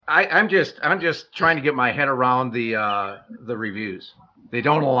I'm just trying to get my head around the reviews. They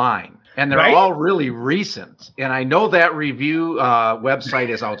don't align, and they're Right? all really recent. And I know that review website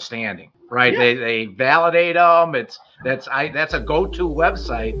is outstanding, right? Yeah. They validate them. That's a go-to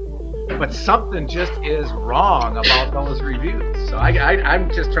website, but something just is wrong about those reviews. So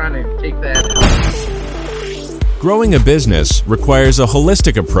I'm just trying to take that in. Growing a business requires a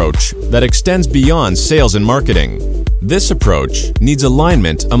holistic approach that extends beyond sales and marketing. This approach needs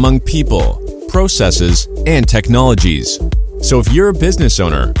alignment among people, processes, and technologies. So if you're a business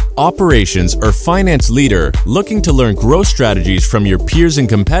owner, operations, or finance leader looking to learn growth strategies from your peers and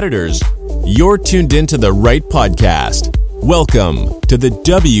competitors, you're tuned into the right podcast. Welcome to the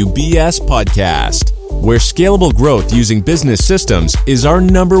WBS Podcast, where scalable growth using business systems is our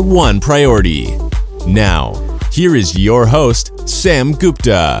number one priority. Now, here is your host, Sam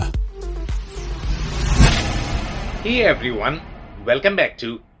Gupta. Hey everyone, welcome back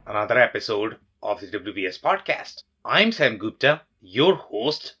to another episode of the WBS Podcast. I'm Sam Gupta, your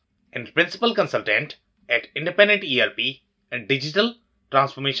host and principal consultant at independent ERP and digital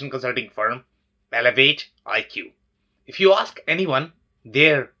transformation consulting firm Elevate IQ. If you ask anyone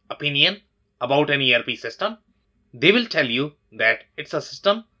their opinion about an ERP system, they will tell you that it's a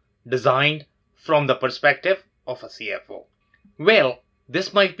system designed from the perspective of a CFO. Well,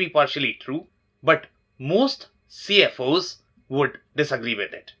 this might be partially true, but most CFOs would disagree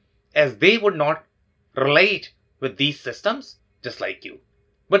with it, as they would not relate with these systems just like you.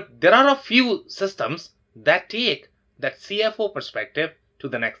 But there are a few systems that take that CFO perspective to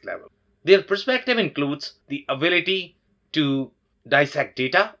the next level. Their perspective includes the ability to dissect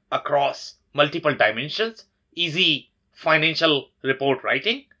data across multiple dimensions, easy financial report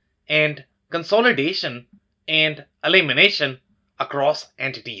writing, and consolidation and elimination across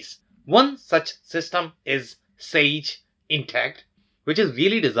entities. One such system is Sage Intacct, which is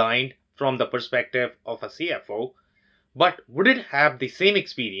really designed from the perspective of a CFO, but would it have the same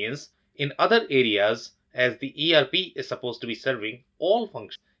experience in other areas as the ERP is supposed to be serving all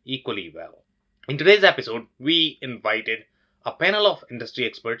functions equally well? In today's episode, we invited a panel of industry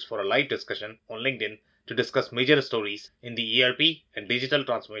experts for a live discussion on LinkedIn to discuss major stories in the ERP and digital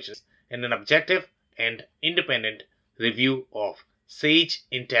transformations and an objective and independent review of Sage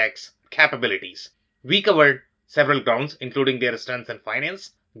Intacct's capabilities. We covered several grounds, including their strengths in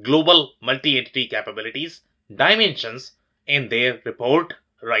finance, global multi-entity capabilities, dimensions, and their report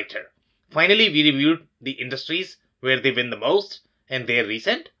writer. Finally, we reviewed the industries where they win the most and their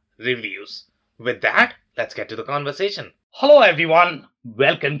recent reviews. With that, let's get to the conversation. Hello, everyone.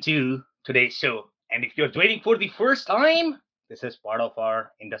 Welcome to today's show. And if you're joining for the first time, this is part of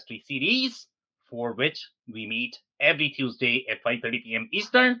our industry series for which we meet every Tuesday at 5:30 p.m.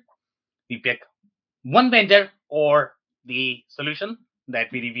 Eastern. We pick one vendor or the solution that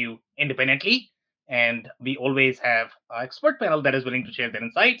we review independently, and we always have an expert panel that is willing to share their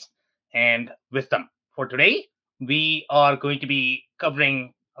insights and wisdom. For today, we are going to be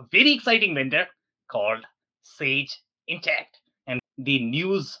covering a very exciting vendor called Sage Intacct and the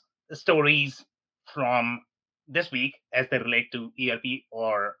news stories from this week as they relate to ERP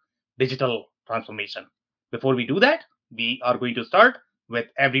or digital transformation. Before we do that, we are going to start with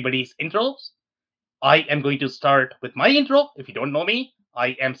everybody's intros. I am going to start with my intro. If you don't know me,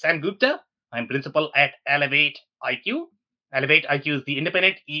 I am Sam Gupta. I'm principal at Elevate IQ. Elevate IQ is the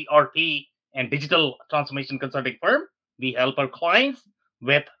independent ERP and digital transformation consulting firm. We help our clients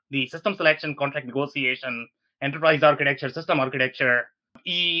with the system selection, contract negotiation, enterprise architecture, system architecture,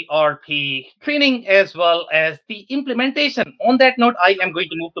 ERP training, as well as the implementation. On that note, I am going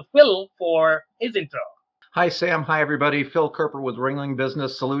to move to Phil for his intro. Hi, Sam. Hi, everybody. Phil Kerper with Ringling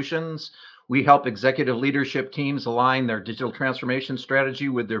Business Solutions. We help executive leadership teams align their digital transformation strategy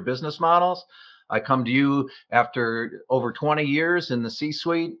with their business models. I come to you after over 20 years in the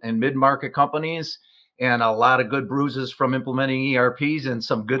C-suite and mid-market companies and a lot of good bruises from implementing ERPs and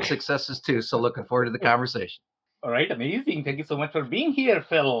some good successes too. So looking forward to the conversation. All right, amazing. Thank you so much for being here,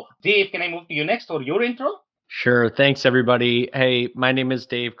 Phil. Dave, can I move to you next for your intro? Sure. Thanks, everybody. Hey, my name is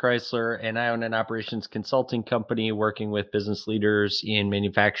Dave Chrysler, and I own an operations consulting company working with business leaders in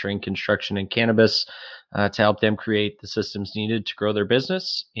manufacturing, construction, and cannabis to help them create the systems needed to grow their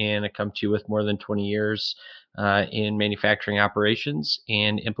business. And I come to you with more than 20 years in manufacturing operations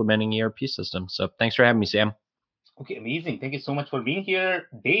and implementing ERP systems. So thanks for having me, Sam. Okay, amazing. Thank you so much for being here,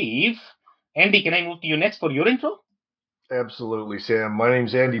 Dave. Andy, can I move to you next for your intro? Absolutely, Sam. My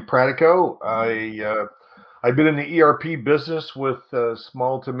name's Andy Pratico. I've been in the ERP business with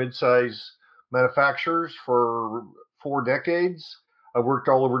small to mid-size manufacturers for 4 decades. I've worked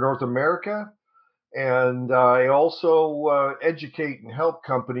all over North America. And I also educate and help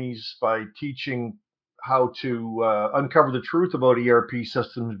companies by teaching how to uncover the truth about ERP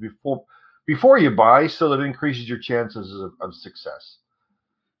systems before you buy, so that it increases your chances of success.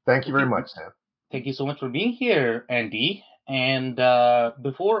 Thank you very Okay. much, Sam. Thank you so much for being here, Andy. And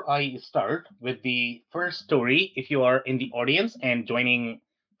before I start with the first story, if you are in the audience and joining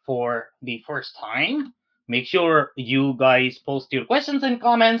for the first time, make sure you guys post your questions and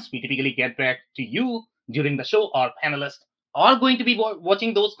comments. We typically get back to you during the show. Our panelists are going to be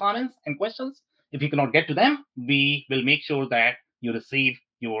watching those comments and questions. If you cannot get to them, we will make sure that you receive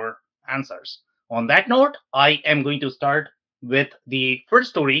your answers. On that note, I am going to start with the first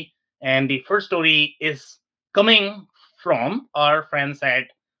story, and the first story is coming from our friends at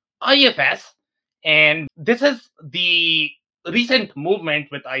IFS. And this is the recent movement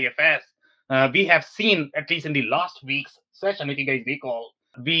with IFS. We have seen, at least in the last week's session, if you guys recall,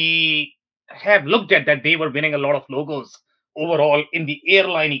 we have looked at that they were winning a lot of logos overall in the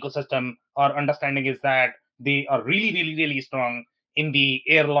airline ecosystem. Our understanding is that they are really, really, really strong in the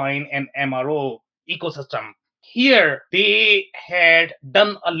airline and MRO ecosystem. Here they had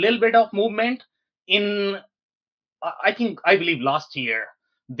done a little bit of movement in, I believe last year.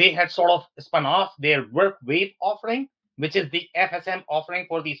 They had sort of spun off their WorkWave offering, which is the FSM offering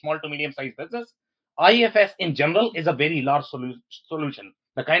for the small to medium sized business. IFS in general is a very large solution.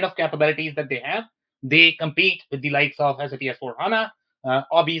 The kind of capabilities that they have, they compete with the likes of SAP S4 HANA.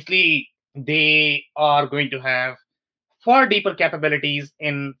 Obviously, they are going to have far deeper capabilities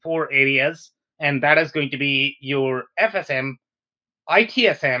in four areas, and that is going to be your FSM,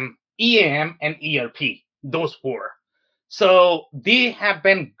 ITSM, EAM, and ERP, those four. So they have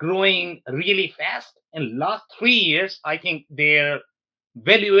been growing really fast. In last 3 years, I think their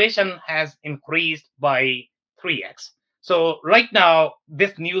valuation has increased by 3x. So right now,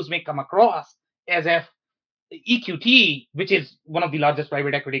 this news may come across as if EQT, which is one of the largest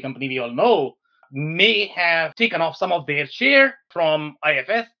private equity company we all know, may have taken off some of their share from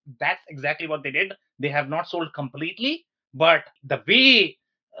IFS. That's exactly what they did. They have not sold completely, but the way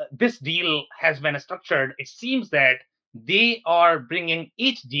this deal has been structured, it seems that they are bringing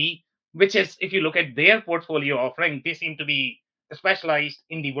HD, which is, if you look at their portfolio offering, they seem to be specialized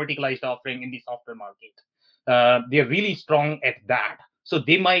in the verticalized offering in the software market. They're really strong at that. So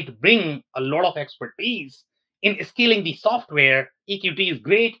they might bring a lot of expertise in scaling the software. EQT is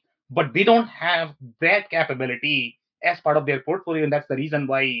great, but they don't have that capability as part of their portfolio, and that's the reason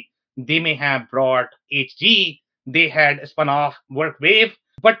why they may have brought HG. They had spun off WorkWave,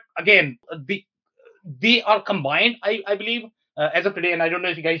 but again, they are combined, I believe, as of today. And I don't know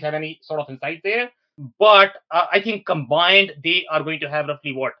if you guys have any sort of insight there, but I think combined they are going to have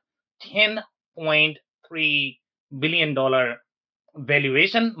roughly what, $10.3 billion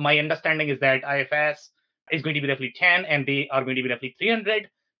valuation. My understanding is that IFS is going to be roughly 10 and they are going to be roughly 300.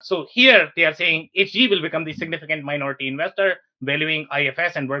 So here they are saying HG will become the significant minority investor, valuing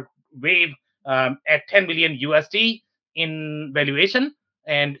IFS and WorkWave at 10 billion USD in valuation,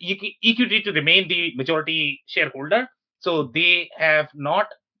 and EQT to remain the majority shareholder. So they have not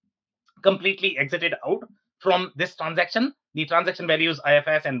completely exited out from this transaction. The transaction values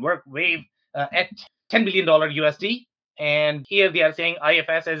IFS and WorkWave at $10 billion USD. And here they are saying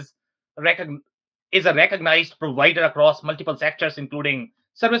IFS is a recognized provider across multiple sectors, including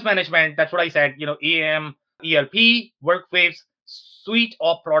service management. That's what I said. EAM, ERP, WorkWave's suite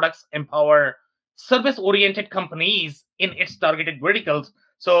of products empower service-oriented companies in its targeted verticals.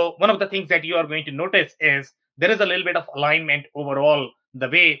 So one of the things that you are going to notice is there is a little bit of alignment overall the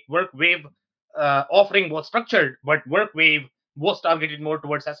way WorkWave offering was structured, but WorkWave was targeted more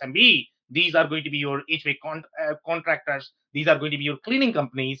towards SMB. These are going to be your HVAC contractors. These are going to be your cleaning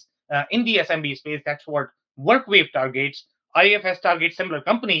companies in the SMB space. That's what WorkWave targets. IFS targets similar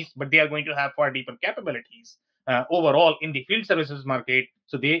companies, but they are going to have far deeper capabilities overall in the field services market.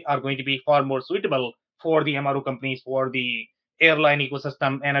 So they are going to be far more suitable for the MRO companies, for the airline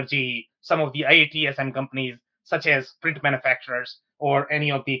ecosystem, energy, some of the ITSM companies, such as print manufacturers or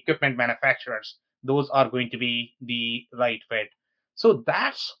any of the equipment manufacturers. Those are going to be the right fit. So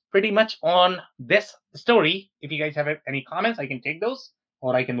that's pretty much on this story. If you guys have any comments, I can take those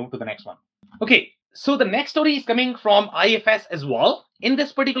or I can move to the next one. Okay, so the next story is coming from IFS as well. In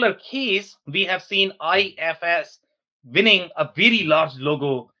this particular case, we have seen IFS winning a very large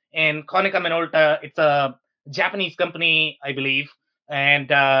logo in Konica Minolta. It's a Japanese company, I believe, and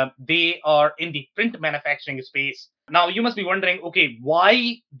they are in the print manufacturing space. Now, you must be wondering, okay,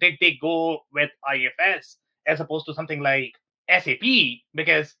 why did they go with IFS as opposed to something like SAP?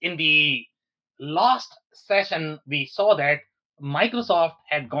 Because in the last session, we saw that Microsoft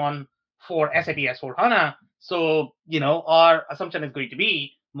had gone for SAP S/4HANA. So, our assumption is going to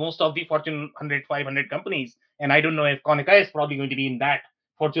be most of the Fortune 100, 500 companies, and I don't know if Konica is probably going to be in that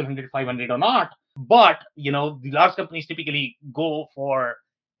Fortune 100, 500 or not, but, the large companies typically go for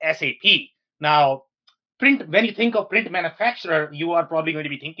SAP. Now, when you think of print manufacturer, you are probably going to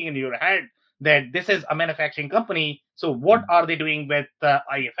be thinking in your head that this is a manufacturing company. So what are they doing with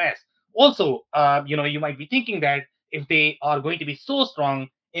IFS? Also, you might be thinking that if they are going to be so strong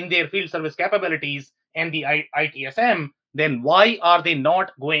in their field service capabilities and the ITSM, then why are they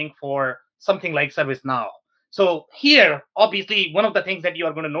not going for something like ServiceNow? So here, obviously, one of the things that you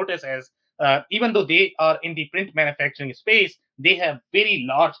are going to notice is even though they are in the print manufacturing space, they have very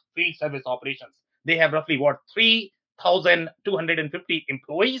large field service operations. They have roughly 3,250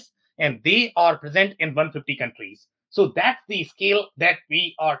 employees, and they are present in 150 countries. So that's the scale that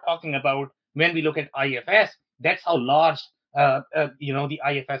we are talking about when we look at IFS. That's how large the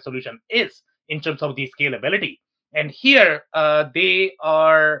IFS solution is in terms of the scalability. And here they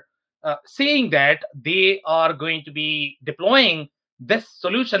are saying that they are going to be deploying this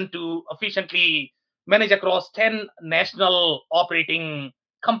solution to efficiently manage across 10 national operating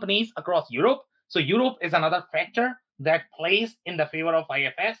companies across Europe. So Europe is another factor that plays in the favor of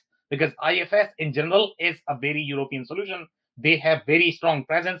IFS, because IFS in general is a very European solution. They have very strong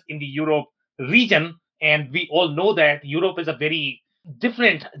presence in the Europe region, and we all know that Europe is a very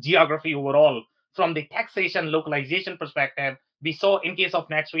different geography overall from the taxation localization perspective. We saw in case of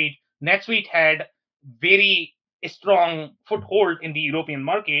NetSuite had very strong foothold in the European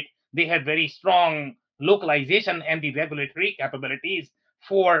market. They had very strong localization and the regulatory capabilities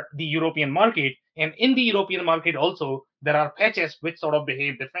for the European market. And in the European market also, there are patches which sort of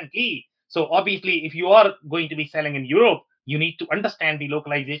behave differently. So obviously, if you are going to be selling in Europe, you need to understand the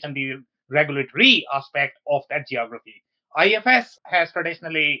localization, the regulatory aspect of that geography. IFS has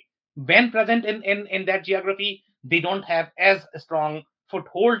traditionally been present in that geography. They don't have as strong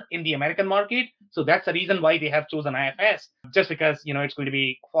foothold in the American market. So that's the reason why they have chosen IFS, just because, it's going to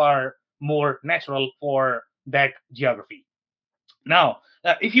be far more natural for that geography. Now,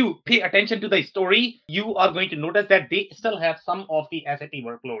 if you pay attention to the story, you are going to notice that they still have some of the SAP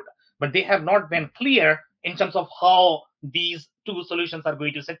workload, but they have not been clear in terms of how these two solutions are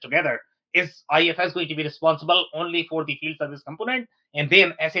going to sit together. Is IFS going to be responsible only for the field service component, and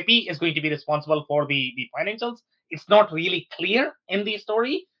then SAP is going to be responsible for the financials? It's not really clear in the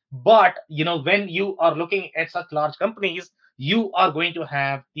story, but when you are looking at such large companies, you are going to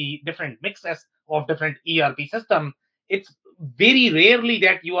have the different mixes of different ERP system. It's very rarely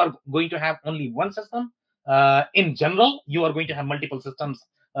that you are going to have only one system. In general, you are going to have multiple systems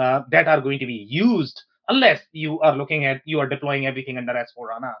that are going to be used, unless you are deploying everything under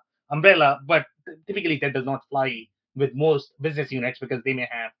S/4HANA umbrella. But typically that does not fly with most business units, because they may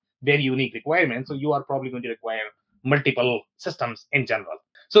have very unique requirements. So you are probably going to require multiple systems in general.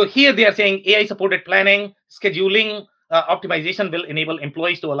 So here they are saying AI supported planning, scheduling, optimization will enable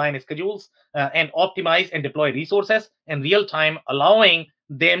employees to align schedules and optimize and deploy resources in real time, allowing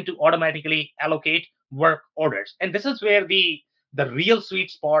them to automatically allocate work orders. And this is where the real sweet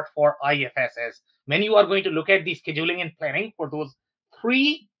spot for IFS is. When you are going to look at the scheduling and planning for those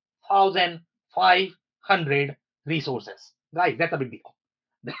 3,500 resources, guys, that's a big deal.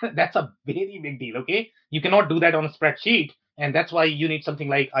 That's a very big deal. Okay, you cannot do that on a spreadsheet, and that's why you need something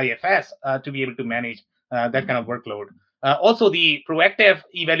like IFS to be able to manage that kind of workload. Also, the proactive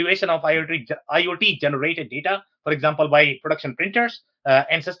evaluation of IoT generated data, for example, by production printers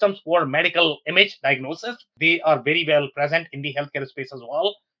and systems for medical image diagnosis, they are very well present in the healthcare space as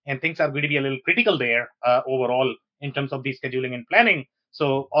well. And things are going to be a little critical there overall in terms of the scheduling and planning.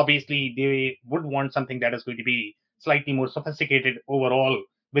 So obviously, they would want something that is going to be slightly more sophisticated overall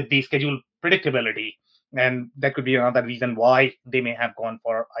with the schedule predictability. And that could be another reason why they may have gone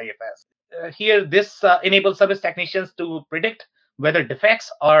for IFS. Here, this enables service technicians to predict whether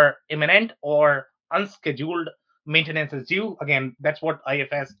defects are imminent or unscheduled maintenance is due. Again, that's what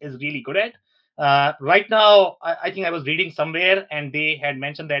IFS is really good at. Right now, I think I was reading somewhere, and they had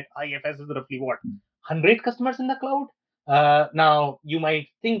mentioned that IFS is roughly 100 customers in the cloud. Now, you might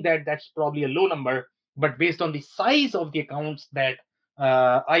think that that's probably a low number, but based on the size of the accounts that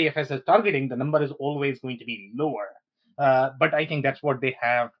IFS is targeting, the number is always going to be lower. But I think that's what they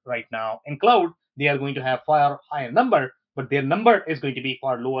have right now. In cloud, they are going to have far higher number, but their number is going to be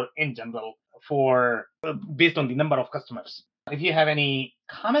far lower in general for based on the number of customers. If you have any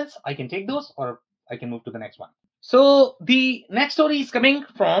comments, I can take those, or I can move to the next one. So the next story is coming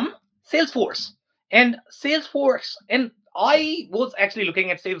from Salesforce. And I was actually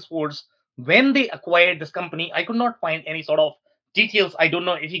looking at Salesforce when they acquired this company. I could not find any sort of details. I don't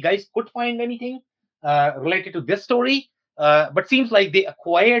know if you guys could find anything related to this story, but seems like they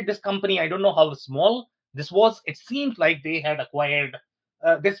acquired this company. I don't know how small this was. It seems like they had acquired.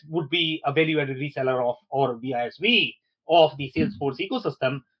 This would be a value-added reseller of or VISV of the Salesforce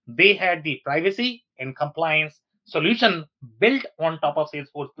ecosystem. They had the privacy and compliance solution built on top of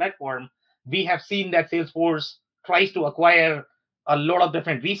Salesforce platform. We have seen that Salesforce tries to acquire a lot of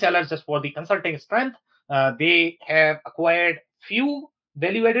different resellers just for the consulting strength. They have acquired few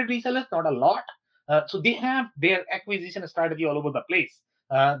value-added resellers, not a lot. So they have their acquisition strategy all over the place.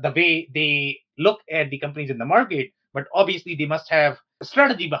 The way they look at the companies in the market, but obviously they must have a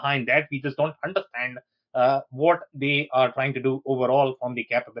strategy behind that. We just don't understand what they are trying to do overall from the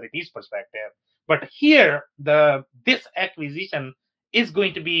capabilities perspective. But here, this acquisition is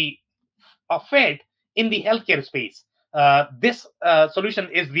going to be a fit in the healthcare space. This solution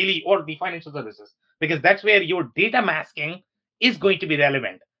is really, or the financial services, because that's where your data masking is going to be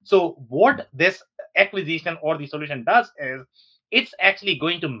relevant. So what this acquisition or the solution does is it's actually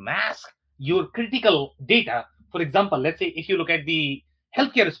going to mask your critical data. For example, let's say if you look at the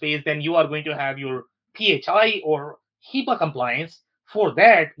healthcare space, then you are going to have your PHI or HIPAA compliance. For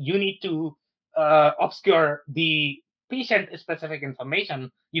that, you need to obscure the patient specific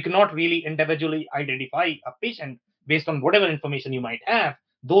information. You cannot really individually identify a patient based on whatever information you might have.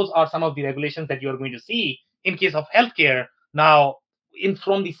 Those are some of the regulations that you are going to see in case of healthcare. Now, in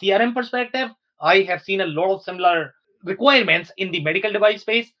from the CRM perspective, I have seen a lot of similar requirements in the medical device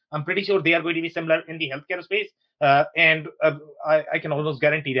space. I'm pretty sure they are going to be similar in the healthcare space. And I can almost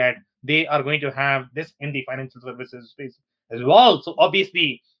guarantee that they are going to have this in the financial services space as well. So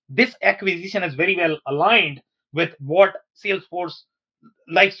obviously, this acquisition is very well aligned with what Salesforce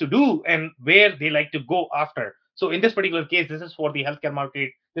likes to do and where they like to go after. So in this particular case, this is for the healthcare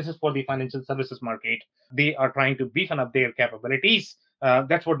market. This is for the financial services market. They are trying to beefing up their capabilities.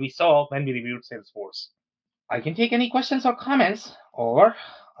 That's what we saw when we reviewed Salesforce. I can take any questions or comments, or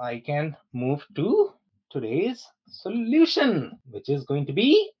I can move to today's solution, which is going to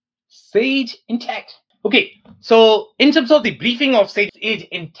be Sage Intacct. Okay, so in terms of the briefing of Sage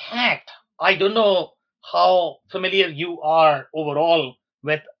Intacct, I don't know how familiar you are overall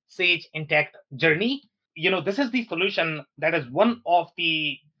with Sage Intacct journey. This is the solution that is one of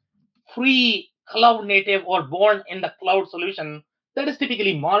the free cloud native or born in the cloud solution that is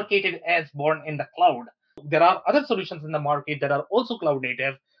typically marketed as born in the cloud. There are other solutions in the market that are also cloud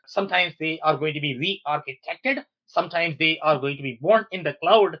native. Sometimes they are going to be re-architected. Sometimes they are going to be born in the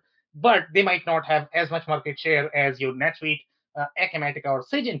cloud, but they might not have as much market share as your NetSuite, Acumatica, or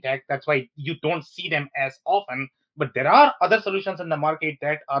Sage Intacct. That's why you don't see them as often. But there are other solutions in the market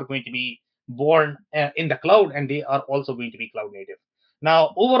that are going to be born in the cloud, and they are also going to be cloud native.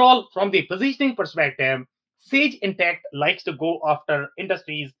 Now, overall, from the positioning perspective, Sage Intacct likes to go after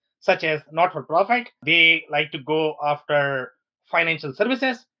industries such as not for profit. They like to go after financial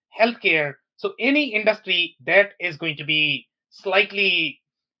services, healthcare. So, any industry that is going to be slightly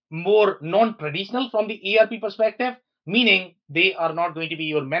more non traditional from the ERP perspective, meaning they are not going to be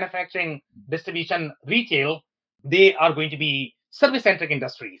your manufacturing, distribution, retail, they are going to be service centric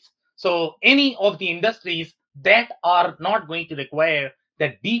industries. So, any of the industries that are not going to require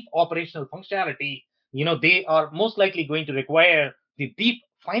that deep operational functionality, they are most likely going to require the deep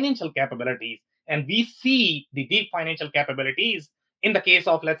financial capabilities. And we see the deep financial capabilities in the case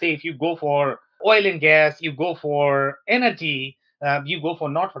of, let's say, if you go for oil and gas, you go for energy, you go for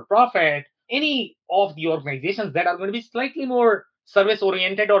not for profit, any of the organizations that are going to be slightly more service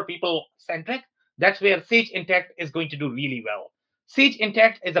oriented or people centric, that's where Sage Intacct is going to do really well. Sage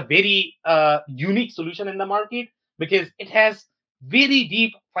Intacct is a very unique solution in the market because it has very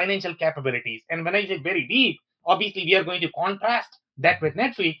deep financial capabilities. And when I say very deep, obviously we are going to contrast that with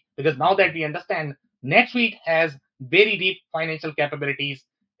NetSuite, because now that we understand NetSuite has very deep financial capabilities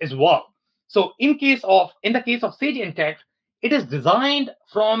as well. So in the case of Sage Intacct, it is designed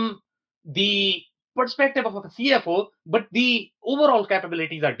from the perspective of a CFO, but the overall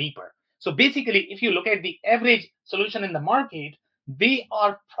capabilities are deeper. So basically, if you look at the average solution in the market, they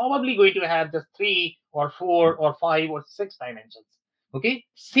are probably going to have just 3 or 4 or 5 or 6 dimensions. Okay,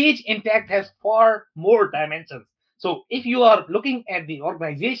 Sage Intacct has far more dimensions. So if you are looking at the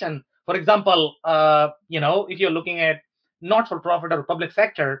organization, for example, if you're looking at not-for-profit or public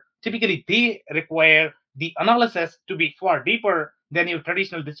sector, typically they require the analysis to be far deeper than your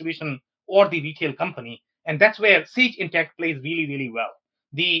traditional distribution or the retail company. And that's where Sage Intacct plays really, really well.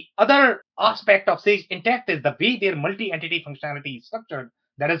 The other aspect of Sage Intacct is the way their multi-entity functionality is structured.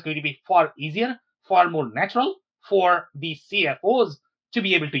 That is going to be far easier, far more natural for the CFOs to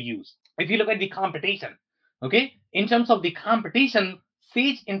be able to use. If you look at the competition, Okay, in terms of the competition,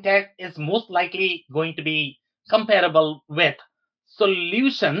 Sage Intacct is most likely going to be comparable with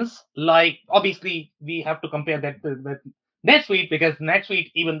solutions like, obviously we have to compare that with NetSuite, because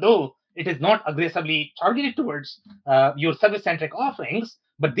NetSuite, even though it is not aggressively targeted towards your service centric offerings,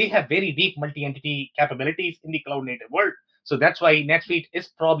 but they have very deep multi entity capabilities in the cloud native world. So that's why NetSuite is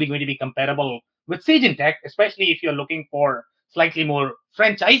probably going to be comparable with Sage Intacct, especially if you're looking for slightly more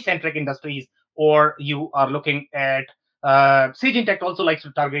franchise centric industries, or you are looking at Sage Intacct also likes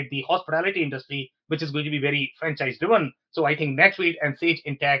to target the hospitality industry, which is going to be very franchise driven. So I think NetSuite and Sage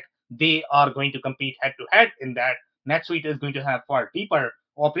Intacct, they are going to compete head to head in that. NetSuite is going to have far deeper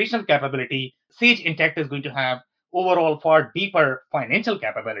operational capability. Sage Intacct is going to have overall far deeper financial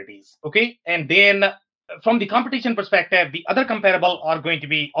capabilities. Okay, and then from the competition perspective, the other comparable are going to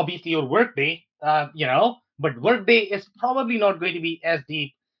be obviously your Workday. But Workday is probably not going to be as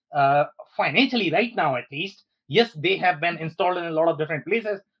deep uh, financially right now, at least. Yes, they have been installed in a lot of different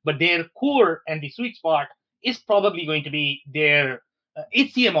places, but their core and the sweet spot is probably going to be their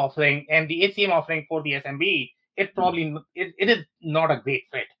HCM offering, and the HCM offering for the SMB. It is not a great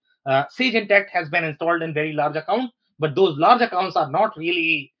fit. Sage Intacct has been installed in very large accounts, but those large accounts are not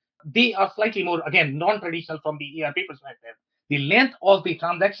really. They are slightly more, again, non-traditional from the ERP perspective. The length of the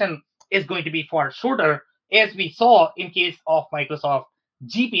transaction is going to be far shorter, as we saw in case of Microsoft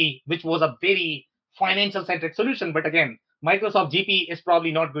GP, which was a very financial centric solution. But again, Microsoft GP is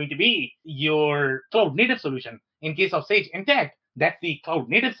probably not going to be your cloud native solution. In case of Sage Intacct, that's the cloud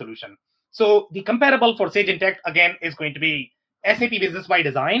native solution. So the comparable for Sage Intacct again is going to be SAP Business by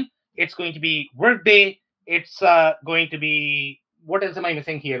Design. It's going to be Workday. It's going to be, what else am I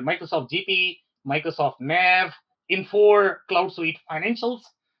missing here? Microsoft GP, Microsoft Nav, Infor, Cloud Suite Financials.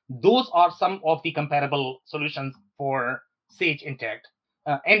 Those are some of the comparable solutions for Sage Intacct.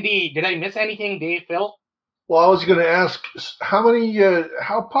 Andy, did I miss anything, Dave, Phil? Well, I was going to ask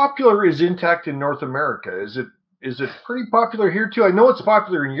how popular is Intact in North America? Is it pretty popular here too? I know it's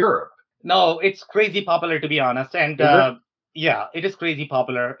popular in Europe. No, it's crazy popular, to be honest. And Is it? yeah, it is crazy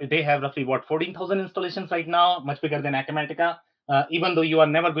popular. They have roughly, what, 14,000 installations right now, much bigger than Acumatica, even though you are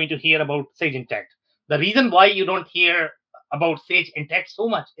never going to hear about Sage Intacct. The reason why you don't hear about Sage Intacct so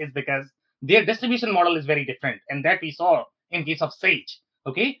much is because their distribution model is very different. And that we saw in case of Sage.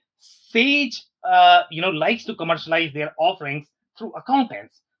 Okay. Sage, likes to commercialize their offerings through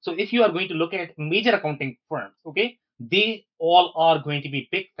accountants. So if you are going to look at major accounting firms, okay, they all are going to be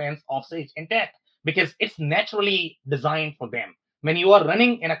big fans of Sage Intacct because it's naturally designed for them. When you are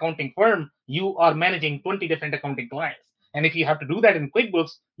running an accounting firm, you are managing 20 different accounting clients. And if you have to do that in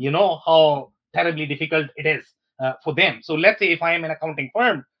QuickBooks, you know how terribly difficult it is for them. So let's say if I am an accounting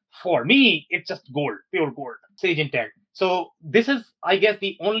firm, for me, it's just gold, pure gold, Sage Intacct. So this is, I guess,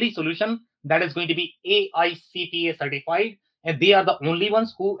 the only solution that is going to be AICPA certified. And they are the only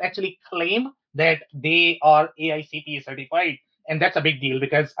ones who actually claim that they are AICPA certified, and that's a big deal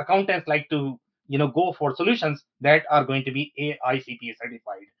because accountants like to go for solutions that are going to be AICPA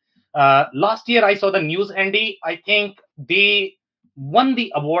certified. Last year, I saw the news, Andy. I think they won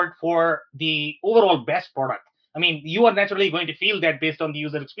the award for the overall best product. I mean, you are naturally going to feel that based on the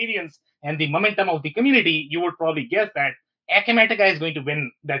user experience and the momentum of the community, you would probably guess that Acumatica is going to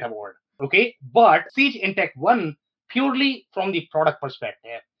win that award. Okay, but Sage Intacct won purely from the product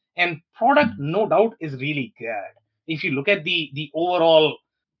perspective, and product no doubt is really good. If you look at the overall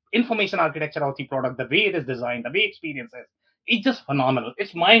information architecture of the product, the way it is designed, the way experience is, it's just phenomenal.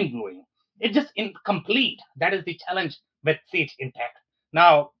 It's mind blowing. It's just incomplete. That is the challenge with Sage Intacct.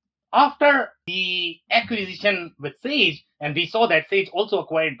 Now, after the acquisition with Sage, and we saw that Sage also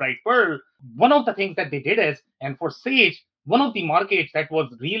acquired Bright Pearl, one of the things that they did is, and for Sage, one of the markets that was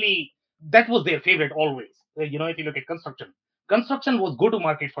their favorite always. If you look at construction was go to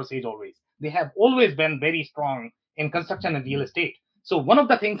market for Sage always. They have always been very strong in construction and real estate. So one of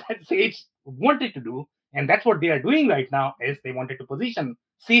the things that Sage wanted to do, and that's what they are doing right now, is they wanted to position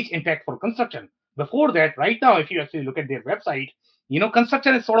Sage Intacct for construction. Before that, right now, if you actually look at their website,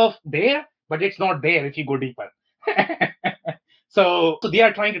 construction is sort of there, but it's not there if you go deeper. So they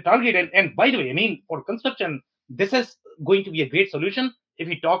are trying to target it. And by the way, I mean, for construction, this is going to be a great solution. If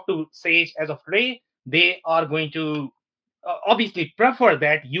you talk to Sage as of today, they are going to obviously prefer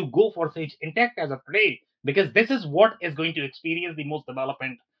that you go for Sage Intacct as of today, because this is what is going to experience the most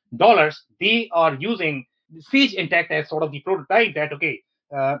development dollars. They are using Sage Intacct as sort of the prototype that, okay,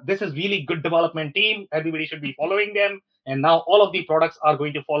 this is really good development team. Everybody should be following them. And now all of the products are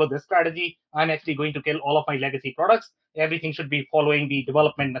going to follow this strategy. I'm actually going to kill all of my legacy products. Everything should be following the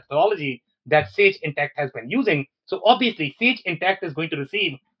development methodology that Sage Intacct has been using. So obviously, Sage Intacct is going to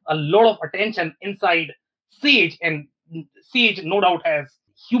receive a lot of attention inside Sage, and Sage no doubt has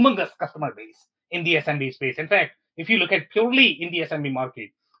humongous customer base in the SMB space. In fact, if you look at purely in the SMB market,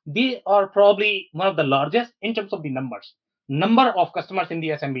 they are probably one of the largest in terms of the number of customers in the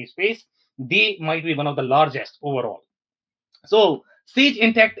SMB space. They might be one of the largest overall. So Sage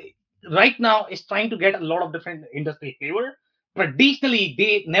Intacct right now is trying to get a lot of different industry flavor. Traditionally,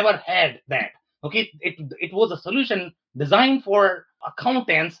 they never had that. Okay, it was a solution designed for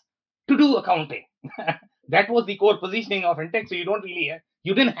accountants to do accounting. That was the core positioning of Intacct. So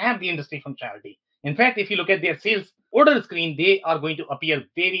you didn't have the industry functionality. In fact, if you look at their sales order screen, they are going to appear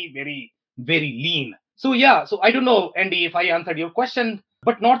very, very, very lean. So yeah, so I don't know, Andy, if I answered your question,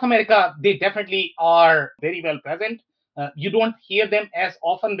 but North America, they definitely are very well present. You don't hear them as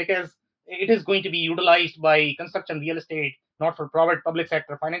often because it is going to be utilized by construction, real estate, not for profit, public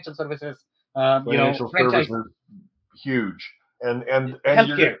sector, financial services, Financial franchise, services, huge, and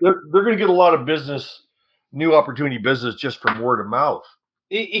healthcare. they're going to get a lot of business, new opportunity business just from word of mouth.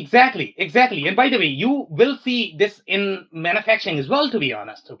 Exactly. And by the way, you will see this in manufacturing as well, to be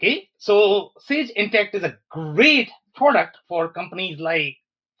honest. Okay. So Sage Intacct is a great product for companies like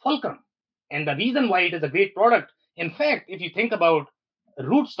Fulcrum. And the reason why it is a great product, in fact, if you think about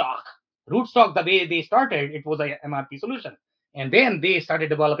Rootstock, the way they started, it was a MRP solution. And then they started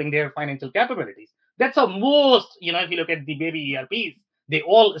developing their financial capabilities. That's how most, if you look at the baby ERPs, they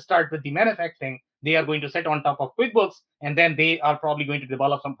all start with the manufacturing. They are going to sit on top of QuickBooks, and then they are probably going to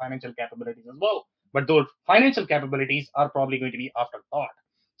develop some financial capabilities as well. But those financial capabilities are probably going to be afterthought.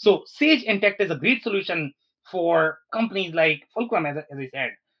 So Sage Intacct is a great solution for companies like Fulcrum, as I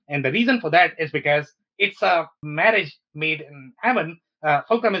said. And the reason for that is because it's a marriage made in heaven.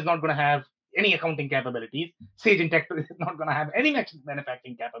 Fulcrum is not going to have any accounting capabilities. Sage Intacct is not going to have any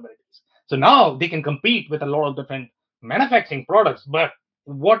manufacturing capabilities. So now they can compete with a lot of different manufacturing products, but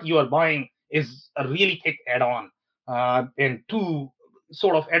what you are buying is a really thick add-on and two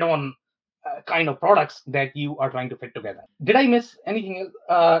sort of add-on kind of products that you are trying to fit together. Did I miss anything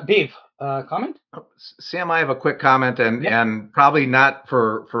else? Dave, comment? Sam, I have a quick comment, and probably not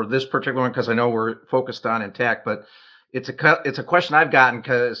for this particular one because I know we're focused on Intacct, but it's a question I've gotten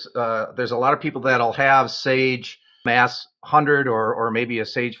because there's a lot of people that'll have Sage Mass 100 or maybe a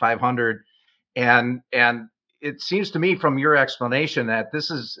Sage 500, and it seems to me from your explanation that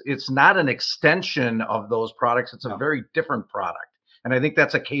it's not an extension of those products. It's a very different product. And I think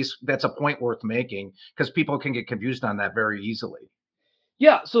that's a point worth making because people can get confused on that very easily.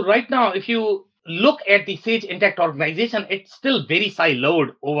 Yeah. So right now, if you look at the Sage Intacct organization, it's still very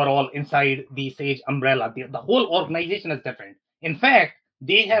siloed overall inside the Sage umbrella. The whole organization is different. In fact,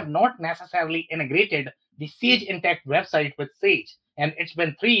 they have not necessarily integrated the Sage Intacct website with Sage. And it's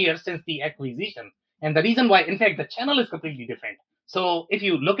been 3 years since the acquisition. And the reason why, in fact, the channel is completely different. So if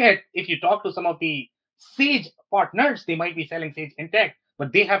you talk to some of the Sage partners, they might be selling Sage Intacct,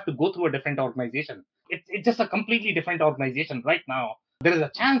 but they have to go through a different organization. It's just a completely different organization right now. There is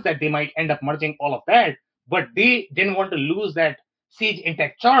a chance that they might end up merging all of that, but they didn't want to lose that Sage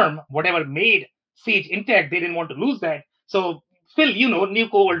Intacct charm, whatever made Sage Intacct, they didn't want to lose that. So Phil, new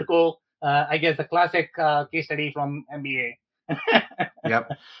co, old co, I guess the classic case study from MBA.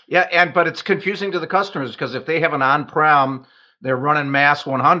 Yep. Yeah. But it's confusing to the customers because if they have an on-prem, they're running Mass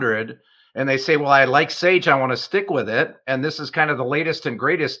 100 and they say, well, I like Sage, I want to stick with it. And this is kind of the latest and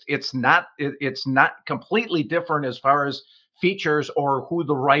greatest. It's not completely different as far as features or who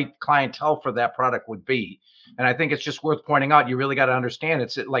the right clientele for that product would be. And I think it's just worth pointing out, you really got to understand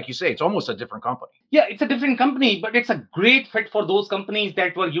it's like you say, it's almost a different company. Yeah, it's a different company, but it's a great fit for those companies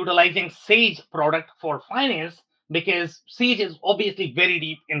that were utilizing Sage product for finance because Sage is obviously very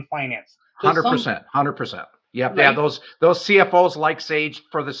deep in finance. 100%. Yep. Right? Yeah, those CFOs like Sage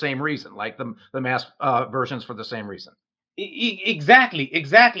for the same reason, like the Mass versions for the same reason.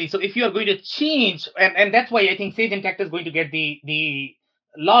 Exactly. So if you are going to change, and that's why I think Sage Intacct is going to get the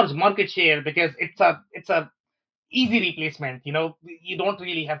large market share because it's a easy replacement. You don't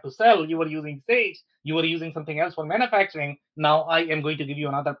really have to sell. You were using Sage, you were using something else for manufacturing. Now I am going to give you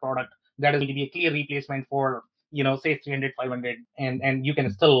another product that is going to be a clear replacement for say 300, 500, and you can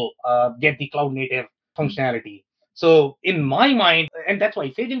still get the cloud native functionality. So in my mind, and that's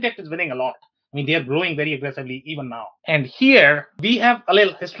why Sage Intacct is winning a lot. I mean, they are growing very aggressively even now. And here we have a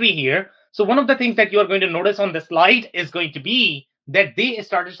little history here. So one of the things that you are going to notice on the slide is going to be that they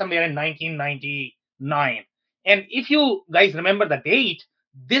started somewhere in 1999. And if you guys remember the date,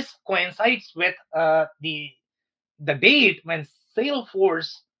 this coincides with the date when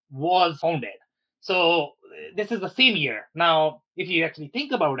Salesforce was founded. So this is the same year. Now, if you actually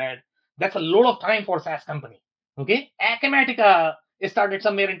think about it, that's a lot of time for SaaS company. Okay, Acumatica started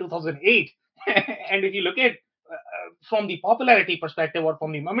somewhere in 2008. And if you look at from the popularity perspective or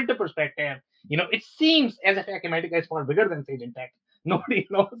from the momentum perspective, it seems as if Acumatica is far bigger than Sage Intacct. Nobody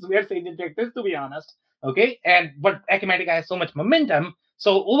knows where Sage Intacct is, to be honest. Okay, but Acumatica has so much momentum,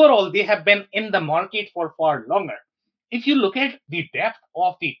 so overall they have been in the market for far longer. If you look at the depth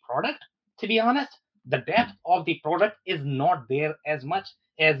of the product, to be honest, the depth of the product is not there as much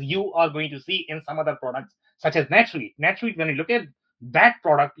as you are going to see in some other products, such as NetSuite. NetSuite, when you look at that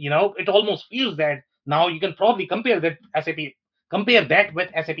product, it almost feels that now you can probably compare that with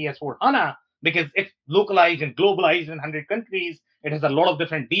SAP S4 HANA, because it's localized and globalized in 100 countries. It has a lot of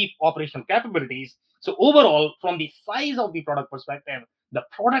different deep operational capabilities. So overall, from the size of the product perspective, the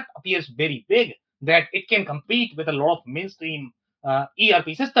product appears very big, that it can compete with a lot of mainstream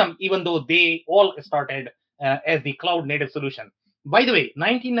ERP system, even though they all started as the cloud native solution. By the way,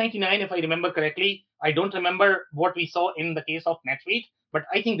 1999, if I remember correctly, I don't remember what we saw in the case of NetSuite, but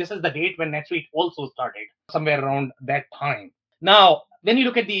I think this is the date when NetSuite also started, somewhere around that time. Now, when you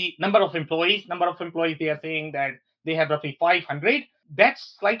look at the number of employees, they are saying that they have roughly 500.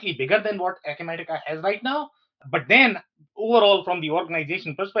 That's slightly bigger than what Acumatica has right now. But then, overall, from the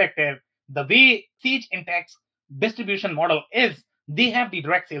organization perspective, the way Sage Intacct's distribution model is, they have the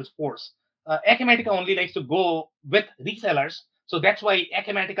direct sales force. Acumatica only likes to go with resellers. So that's why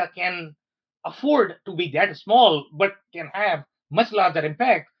Acumatica can afford to be that small, but can have much larger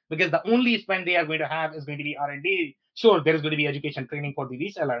impact, because the only spend they are going to have is going to be R&D. Sure, there is going to be education training for the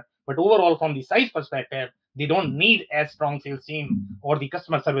reseller, but overall, from the size perspective, they don't need as strong sales team or the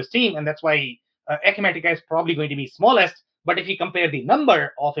customer service team, and that's why Acumatica is probably going to be smallest. But if you compare the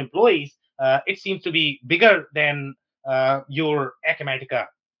number of employees, it seems to be bigger than your Acumatica.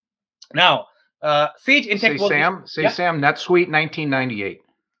 Now, Sage Intacct Sam, NetSuite 1998.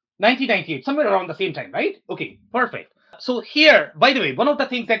 1998, somewhere around the same time, right? Okay, perfect. So here, by the way, one of the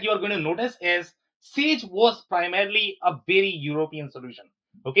things that you are going to notice is Sage was primarily a very European solution.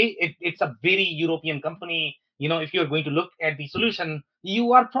 Okay, it's a very European company. If you're going to look at the solution,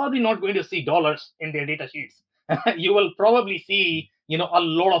 you are probably not going to see dollars in their data sheets. You will probably see, a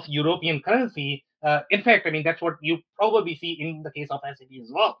lot of European currency. In fact, I mean, that's what you probably see in the case of SAP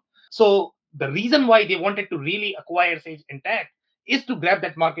as well. So the reason why they wanted to really acquire Sage Intacct is to grab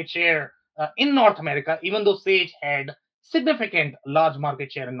that market share in North America, even though Sage had significant large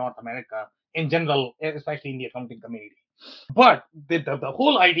market share in North America in general, especially in the accounting community. But the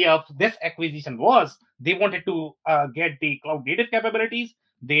whole idea of this acquisition was they wanted to get the cloud native capabilities.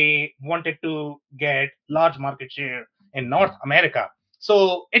 They wanted to get large market share in North America.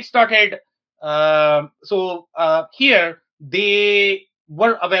 So it started. Here they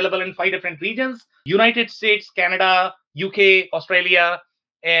were available in 5 different regions: United States, Canada, UK, Australia,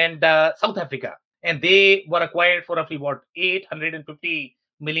 and South Africa. And they were acquired for roughly what, $850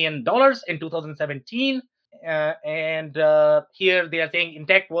 million in 2017. And here they are saying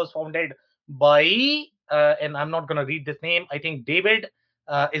Intacct was founded by, and I'm not going to read this name, I think David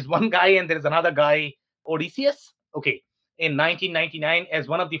is one guy, and there is another guy, Odysseus. Okay, in 1999 as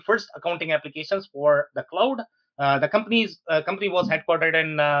one of the first accounting applications for the cloud. The company was headquartered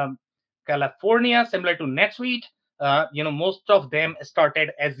in California, similar to NetSuite. Most of them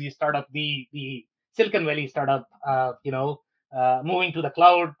started as the startup, the Silicon Valley startup, moving to the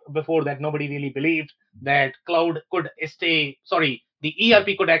cloud. Before that, nobody really believed that cloud could the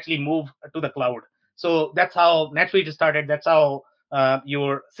ERP could actually move to the cloud. So that's how NetSuite started. That's how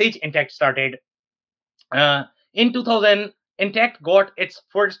your Sage Intacct started. In 2000, Intacct got its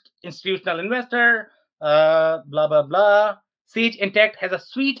first institutional investor, blah, blah, blah. Sage Intacct has a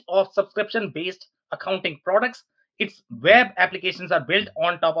suite of subscription-based accounting products. Its web applications are built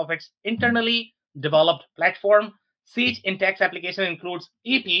on top of its internally developed platform. Sage Intacct's application includes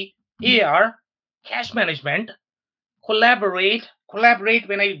AP, AR, cash management, collaborate.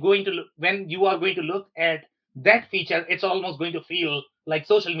 When you are going to look at that feature, it's almost going to feel like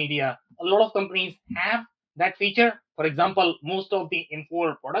social media. A lot of companies have that feature. For example, most of the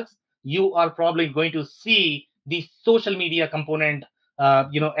Infor products, you are probably going to see the social media component,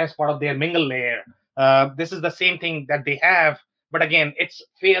 as part of their mingle layer. This is the same thing that they have, but again, it's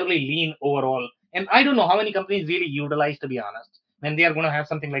fairly lean overall. And I don't know how many companies really utilize, to be honest, when they are going to have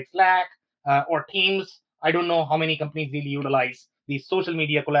something like Slack or Teams. I don't know how many companies really utilize the social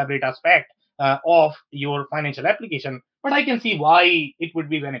media collaborate aspect of your financial application. But I can see why it would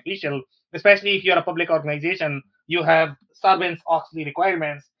be beneficial, especially if you're a public organization. You have Sarbanes-Oxley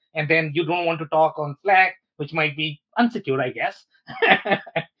requirements, and then you don't want to talk on Slack, which might be unsecured, I guess.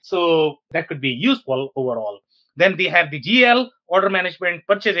 So that could be useful overall. Then they have the GL, order management,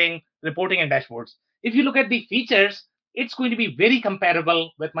 purchasing, reporting, and dashboards. If you look at the features, it's going to be very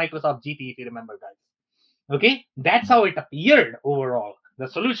comparable with Microsoft GP, if you remember, guys. Okay, that's how it appeared overall. The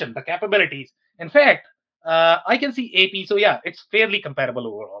solution, the capabilities. In fact, I can see AP. So yeah, it's fairly comparable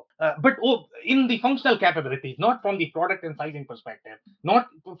overall. But in the functional capabilities, not from the product and sizing perspective, not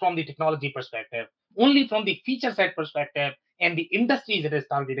from the technology perspective, only from the feature set perspective and the industries it is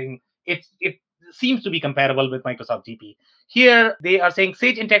targeting, it seems to be comparable with Microsoft GP. Here they are saying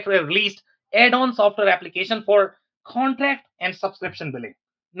Sage Intacct released add-on software application for contract and subscription billing.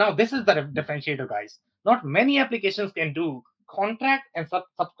 Now this is the differentiator, guys. Not many applications can do contract and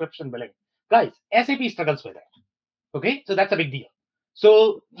subscription billing. Guys, SAP struggles with it. Okay, so that's a big deal.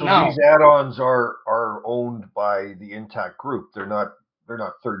 So now these add-ons are owned by the Intacct group. They're not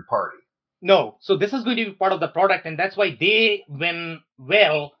third party. No, so this is going to be part of the product, and that's why they win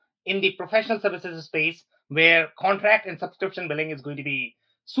well in the professional services space, where contract and subscription billing is going to be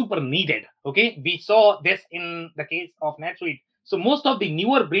super needed. Okay, we saw this in the case of NetSuite. So most of the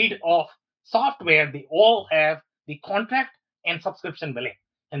newer breed of software, they all have the contract and subscription billing,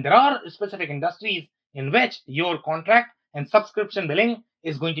 and there are specific industries in which your contract and subscription billing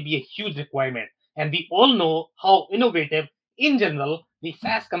is going to be a huge requirement. And we all know how innovative in general the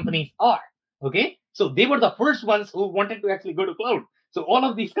SaaS companies are. Okay, so they were the first ones who wanted to actually go to cloud. So all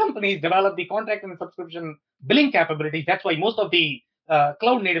of these companies developed the contract and subscription billing capabilities. That's why most of the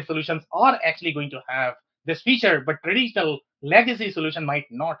cloud native solutions are actually going to have this feature, but traditional legacy solution might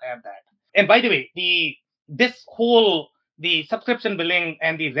not have that. And by the way, the subscription billing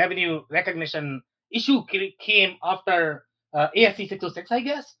and the revenue recognition issue came after ASC 606, I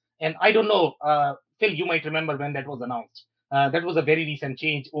guess. And I don't know, Phil, you might remember when that was announced. That was a very recent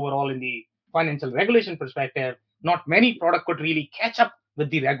change overall in the financial regulation perspective. Not many product could really catch up with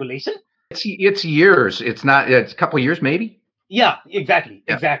the regulation. It's years. It's a couple of years, maybe. Yeah, exactly.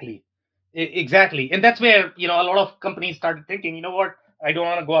 And that's where, a lot of companies started thinking, you know what, I don't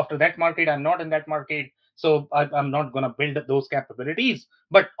want to go after that market. I'm not in that market. So I'm not going to build those capabilities.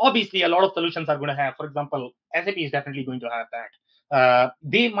 But obviously, a lot of solutions are going to have, for example, SAP is definitely going to have that.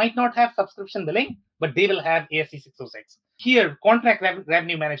 They might not have subscription billing, but they will have ASC 606. Here, contract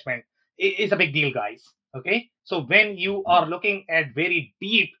revenue management is a big deal, guys. Okay, so when you are looking at very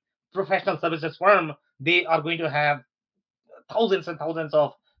deep professional services firm, they are going to have thousands and thousands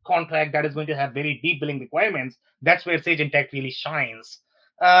of contract that is going to have very deep billing requirements. That's where Sage Intacct really shines.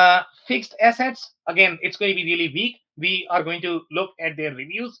 Fixed assets, again, it's going to be really weak. We are going to look at their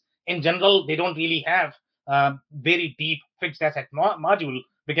reviews. In general, they don't really have very deep fixed asset module,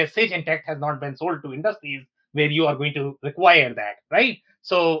 because Sage Intacct has not been sold to industries where you are going to require that, right?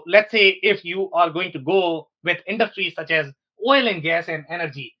 So let's say if you are going to go with industries such as oil and gas and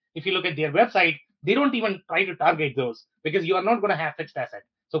energy, if you look at their website, they don't even try to target those, because you are not going to have fixed asset.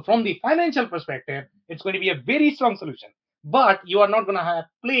 So from the financial perspective, it's going to be a very strong solution, but you are not going to have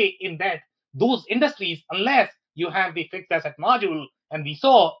play in those industries unless you have the fixed asset module. And we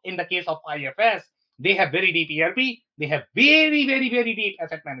saw in the case of IFS, they have very deep ERP, they have very, very, very deep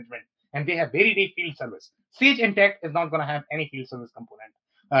asset management, and they have very deep field service. Sage Intacct is not going to have any field service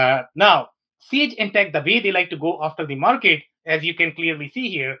component. Now, Sage Intacct, the way they like to go after the market, as you can clearly see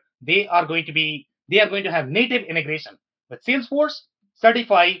here, they are going to have native integration with Salesforce,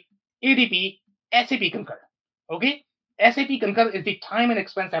 Certify, ADP, SAP Concur. Okay, SAP Concur is the time and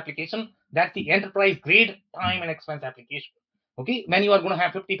expense application. That's the enterprise grade time and expense application. Okay, when you are going to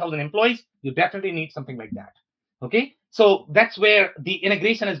have 50,000 employees, you definitely need something like that. Okay, so that's where the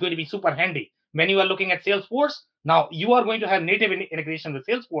integration is going to be super handy. When you are looking at Salesforce, now you are going to have native integration with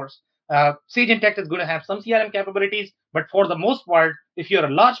Salesforce. Sage Intacct is going to have some CRM capabilities, but for the most part, if you're a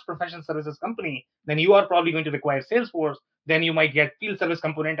large professional services company, then you are probably going to require Salesforce. Then you might get field service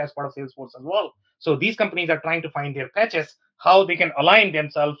component as part of Salesforce as well. So these companies are trying to find their patches, how they can align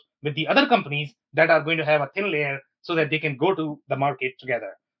themselves with the other companies that are going to have a thin layer so that they can go to the market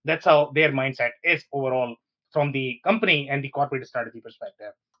together. That's how their mindset is overall from the company and the corporate strategy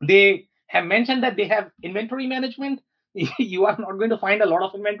perspective. They have mentioned that they have inventory management. You are not going to find a lot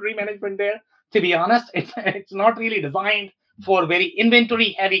of inventory management there. To be honest, it's not really designed for very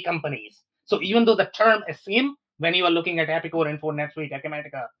inventory heavy companies. So even though the term is same, when you are looking at Epicor, Info, NetSuite,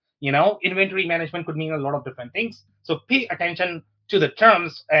 Acumatica, inventory management could mean a lot of different things. So pay attention to the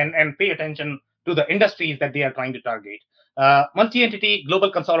terms and pay attention to the industries that they are trying to target. Multi-entity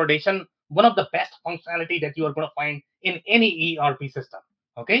global consolidation, one of the best functionality that you are going to find in any ERP system.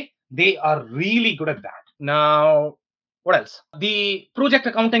 Okay, they are really good at that. Now, what else? The project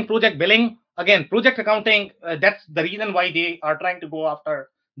accounting, project billing. Again, project accounting, that's the reason why they are trying to go after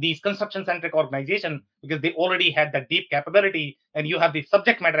these construction-centric organization, because they already had that deep capability, and you have the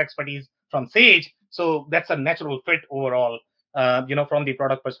subject matter expertise from Sage. So that's a natural fit overall, from the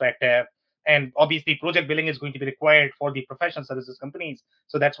product perspective. And obviously, project billing is going to be required for the professional services companies.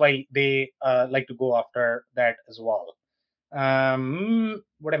 So that's why they like to go after that as well.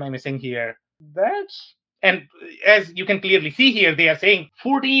 What am I missing here? That's and as you can clearly see here, they are saying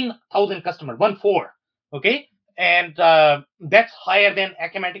 14,000 customer, 1-4. Okay, and that's higher than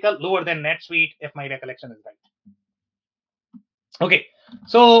Acumatica, lower than NetSuite, if my recollection is right. Okay,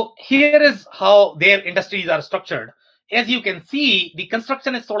 so here is how their industries are structured. As you can see, the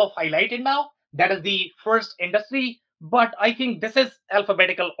construction is sort of highlighted now. That is the first industry, but I think this is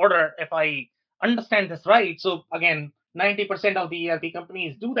alphabetical order if I understand this right. So again, 90% of the ERP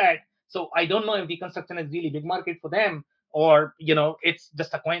companies do that. So I don't know if the construction is really big market for them, or it's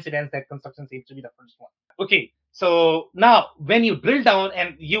just a coincidence that construction seems to be the first one. Okay, so now when you drill down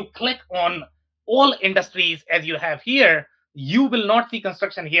and you click on all industries as you have here, you will not see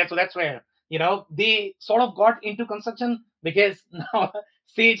construction here. So that's where they sort of got into construction, because now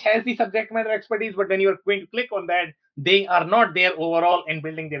Sage has the subject matter expertise, but when you're going to click on that, they are not there overall in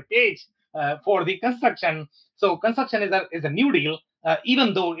building their page for the construction. So construction is a new deal,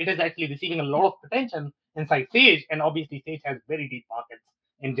 even though it is actually receiving a lot of attention inside Sage, and obviously Sage has very deep pockets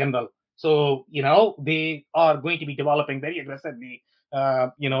in general. So they are going to be developing very aggressively,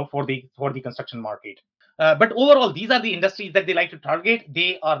 for the construction market. But overall, these are the industries that they like to target.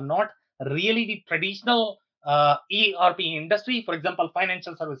 They are not really the traditional ERP industry. For example,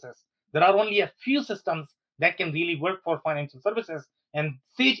 financial services. There are only a few systems that can really work for financial services, and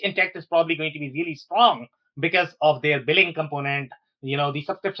Sage Intacct is probably going to be really strong because of their billing component. The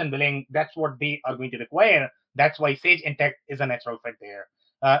subscription billing. That's what they are going to require. That's why Sage Intacct is a natural fit there.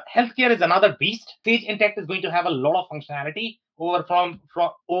 Healthcare is another beast. Sage Intacct is going to have a lot of functionality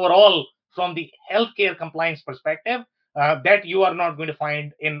overall from the healthcare compliance perspective that you are not going to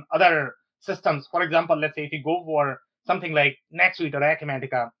find in other systems. For example, let's say if you go for something like NetSuite or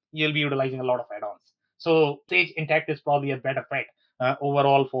Acumatica, you'll be utilizing a lot of add-ons. So Sage Intacct is probably a better fit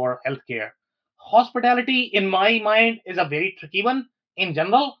overall for healthcare. Hospitality, in my mind, is a very tricky one in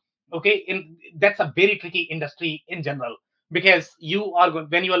general. Okay, that's a very tricky industry in general, because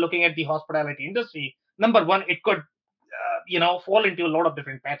when you are looking at the hospitality industry, number one, it could fall into a lot of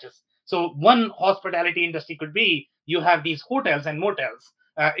different patches. So one hospitality industry could be you have these hotels and motels.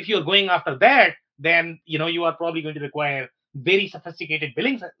 If you're going after that, then you are probably going to require very sophisticated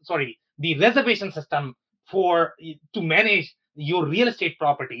the reservation system to manage your real estate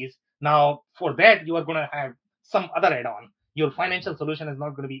properties. Now for that, you are going to have some other add-on. Your financial solution is not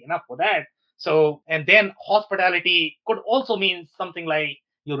going to be enough for that. So, and then hospitality could also mean something like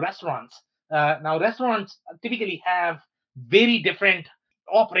your restaurants. Now restaurants typically have very different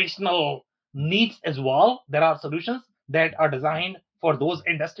operational needs as well. There are solutions that are designed for those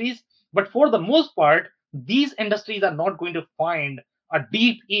industries, but for the most part, these industries are not going to find a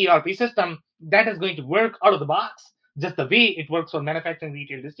deep ERP system that is going to work out of the box just the way it works for manufacturing,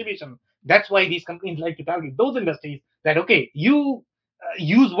 retail, distribution. That's why these companies like to target those industries that, okay, you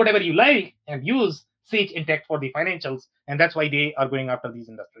use whatever you like and use Sage Intacct for the financials, and that's why they are going after these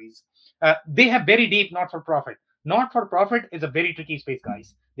industries. They have very deep not-for-profit. Not-for-profit is a very tricky space,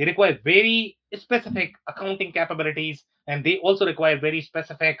 guys. They require very specific accounting capabilities, and they also require very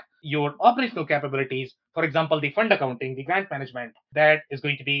specific your operational capabilities. For example, the fund accounting, the grant management, that is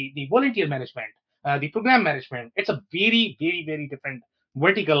going to be the volunteer management, the program management. It's a very, very, very different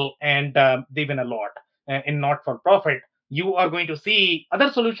vertical, and they win a lot in not-for-profit. You are going to see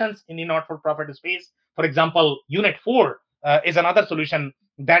other solutions in the not-for-profit space. For example, Unit 4 is another solution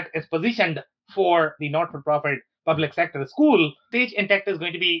that is positioned for the not-for-profit public sector school. Sage Intacct is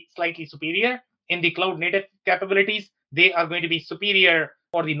going to be slightly superior in the cloud native capabilities. They are going to be superior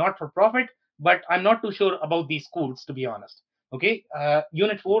for the not-for-profit, but I'm not too sure about these schools, to be honest. Okay,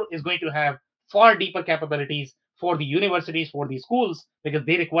 Unit 4 is going to have far deeper capabilities for the universities, for the schools, because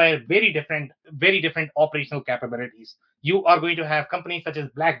they require very different operational capabilities. You are going to have companies such as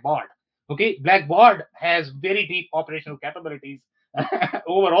Blackbaud. Okay, Blackbaud has very deep operational capabilities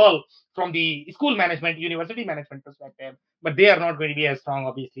overall from the school management, university management perspective, but they are not going to be as strong,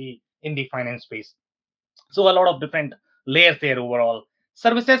 obviously, in the finance space. So a lot of different layers there overall.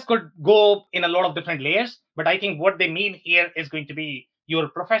 Services could go in a lot of different layers, but I think what they mean here is going to be your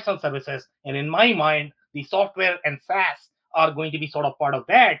professional services. And in my mind, the software and SaaS are going to be sort of part of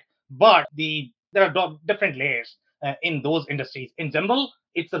that. But there are different layers in those industries. In general,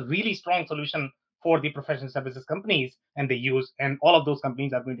 it's a really strong solution for the professional services companies, and all of those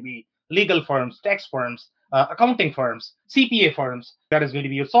companies are going to be legal firms, tax firms, accounting firms, CPA firms. That is going to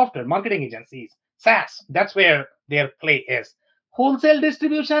be your software, marketing agencies, SaaS. That's where their play is. Wholesale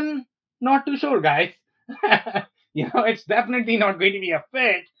distribution, Not too sure, guys. It's definitely not going to be a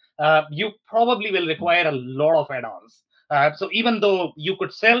fit. You probably will require a lot of add-ons. So even though you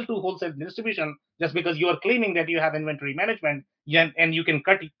could sell to wholesale distribution just because you are claiming that you have inventory management, and you can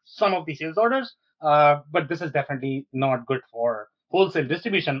cut some of the sales orders, but this is definitely not good for wholesale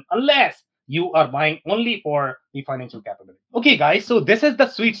distribution unless you are buying only for the financial capability. Okay, guys, so this is the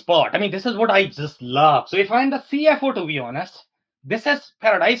sweet spot. I mean, this is what I just love. So if I'm the CFO, to be honest, this is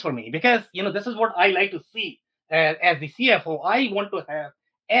paradise for me because this is what I like to see as the CFO. I want to have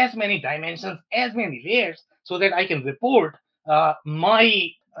as many dimensions, as many layers, so that I can report my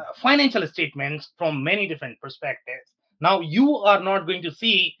financial statements from many different perspectives. Now, you are not going to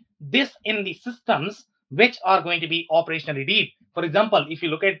see this in the systems which are going to be operationally deep. For example, if you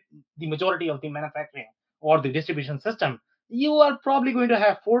look at the majority of the manufacturing or the distribution system, you are probably going to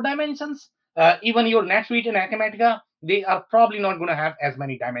have 4 dimensions. Even your NetSuite and Acumatica, they are probably not going to have as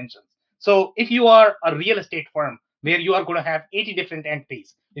many dimensions. So if you are a real estate firm where you are going to have 80 different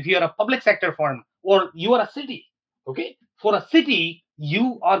entities, if you are a public sector firm or you are a city, okay, for a city,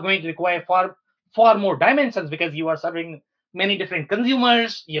 you are going to require far more dimensions because you are serving many different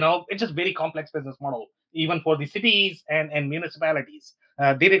consumers. It's just very complex business model, even for the cities and municipalities.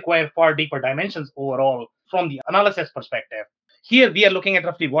 They require far deeper dimensions overall from the analysis perspective. Here we are looking at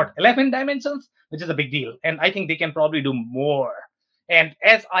roughly 11 dimensions, which is a big deal. And I think they can probably do more. And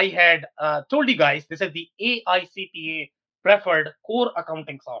as I had told you guys, this is the AICPA preferred core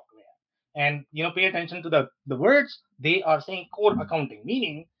accounting software. And pay attention to the words. They are saying core accounting,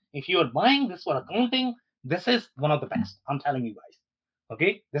 meaning if you are buying this for accounting, this is one of the best. I'm telling you guys.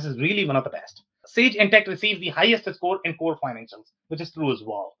 Okay, this is really one of the best. Sage Intacct receives the highest score in core financials, which is true as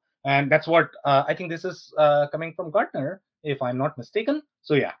well. And that's what I think this is coming from Gartner, if I'm not mistaken.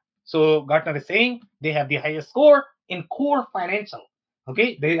 So yeah, so Gartner is saying they have the highest score in core financial.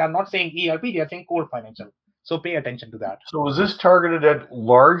 Okay, they are not saying ERP, they are saying core financial. So pay attention to that. So is this targeted at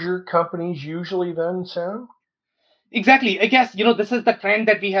larger companies usually then, Sam? Exactly. I guess, this is the trend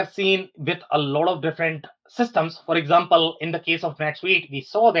that we have seen with a lot of different systems. For example, in the case of NetSuite, we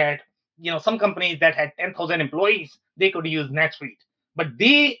saw that, some companies that had 10,000 employees, they could use NetSuite, but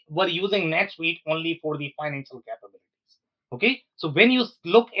they were using NetSuite only for the financial capabilities. Okay. So when you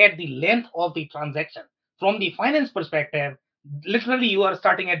look at the length of the transaction from the finance perspective, literally you are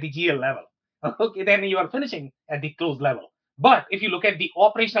starting at the GL level. Okay. Then you are finishing at the close level. But if you look at the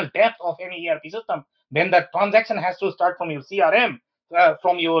operational depth of any ERP system, then the transaction has to start from your CRM,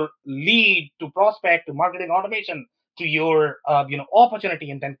 from your lead to prospect to marketing automation to your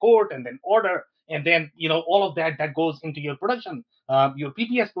opportunity, and then quote and then order, and then all of that goes into your production, your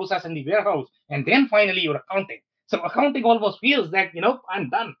PPS process in the warehouse, and then finally your accounting. So accounting almost feels that I'm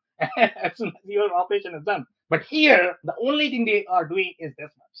done as soon as your operation is done. But here the only thing they are doing is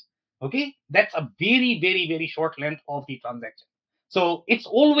this much. Okay, that's a very, very, very short length of the transaction. So it's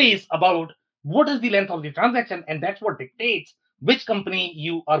always about what is the length of the transaction, and that's what dictates which company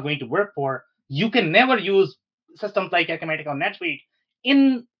you are going to work for. You can never use systems like Acumatica or NetSuite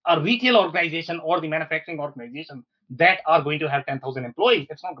in a retail organization or the manufacturing organization that are going to have 10,000 employees.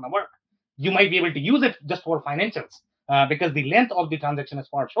 It's not going to work. You might be able to use it just for financials because the length of the transaction is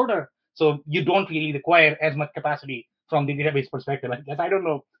far shorter. So you don't really require as much capacity from the database perspective. I guess I don't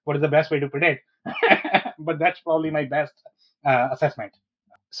know what is the best way to predict, but that's probably my best assessment.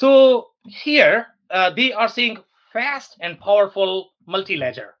 So here they are saying fast and powerful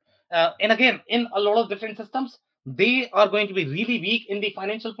multi-ledger. And again, in a lot of different systems, they are going to be really weak in the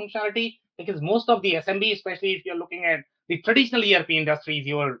financial functionality because most of the SMB, especially if you're looking at the traditional ERP industries,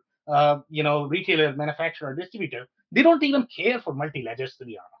 your retailer, manufacturer, distributor, they don't even care for multi-ledgers, to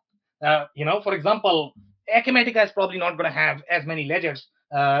be honest. For example, Acumatica is probably not going to have as many ledgers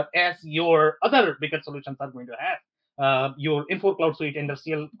as your other bigger solutions are going to have. Your Info Cloud Suite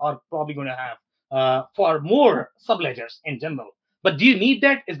Industrial are probably going to have far more subledgers in general. But do you need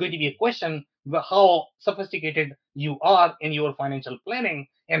that is going to be a question about how sophisticated you are in your financial planning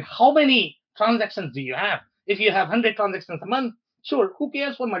and how many transactions do you have. If you have 100 transactions a month, sure, who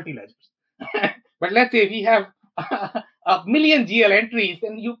cares for multi-ledgers? But let's say if you have a million GL entries,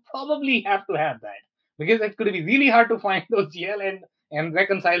 then you probably have to have that because it's going to be really hard to find those GL and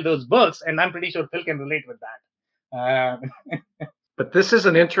reconcile those books. And I'm pretty sure Phil can relate with that. But this is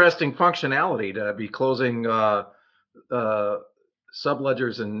an interesting functionality to be closing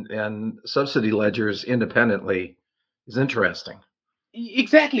subledgers and subsidy ledgers independently is interesting.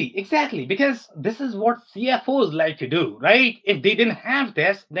 Exactly. Because this is what CFOs like to do, right? If they didn't have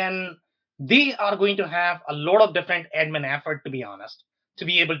this, then they are going to have a lot of different admin effort, to be honest, to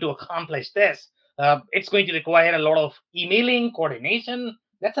be able to accomplish this. It's going to require a lot of emailing, coordination,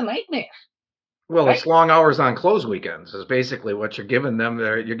 That's a nightmare. Well, Right. it's long hours on close weekends is basically what you're giving them.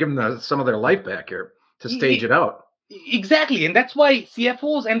 You're giving some of their life back here to stage it out. Exactly, and that's why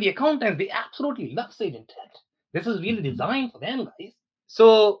CFOs and the accountants, they absolutely love Sage Interact. This is really designed for them, guys.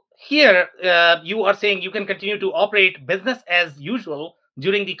 So here you are saying you can continue to operate business as usual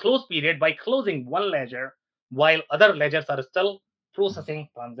during the close period by closing one ledger while other ledgers are still processing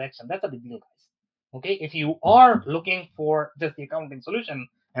transaction. That's a big deal, guys. Okay, if you are looking for just the accounting solution,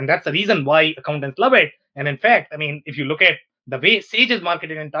 and that's the reason why accountants love it. And in fact, I mean, if you look at the way Sage is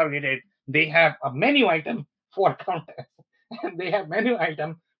marketed and targeted, they have a menu item for accountants and they have menu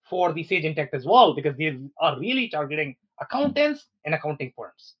item for the Sage Interact as well, because they are really targeting accountants and accounting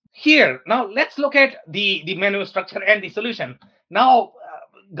firms. Here, now let's look at the menu structure and the solution. Now,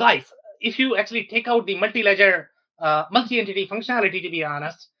 guys, if you actually take out the multi-ledger, multi-entity functionality, to be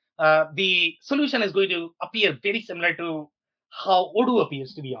honest, the solution is going to appear very similar to how Odoo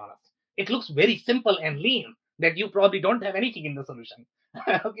appears, to be honest. It looks very simple and lean, that you probably don't have anything in the solution.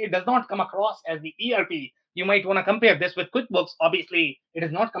 Okay, it does not come across as the ERP. You might want to compare this with QuickBooks. Obviously, it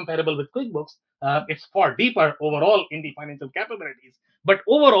is not comparable with QuickBooks. It's far deeper overall in the financial capabilities. But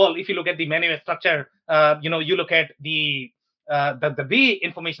overall, if you look at the menu structure, you look at the way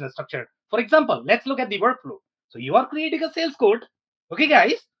information is structured. For example, let's look at the workflow. So you are creating a sales code, okay,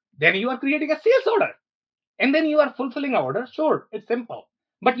 guys. Then you are creating a sales order, and then you are fulfilling an order. Sure, it's simple,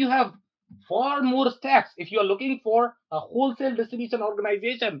 but you have far more steps if you are looking for a wholesale distribution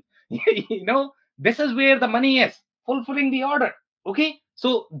organization. This is where the money is, fulfilling the order. Okay,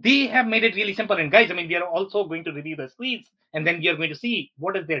 so they have made it really simple. And guys, I mean, we are also going to review the screens, and then we are going to see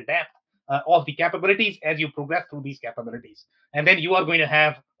what is their depth of the capabilities as you progress through these capabilities. And then you are going to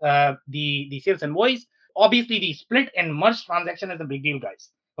have the sales invoice. Obviously, the split and merge transaction is a big deal, guys.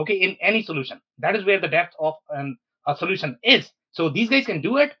 Okay, in any solution, that is where the depth of a solution is. So these guys can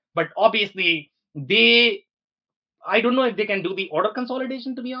do it, but obviously I don't know if they can do the order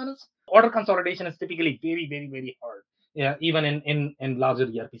consolidation, to be honest. Order consolidation is typically very, very, very hard, yeah, even in larger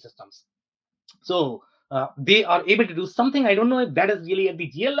ERP systems. So they are able to do something. I don't know if that is really at the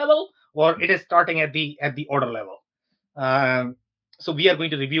GL level or it is starting at the order level. So we are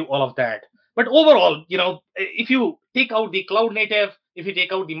going to review all of that. But overall, if you take out the cloud native, if you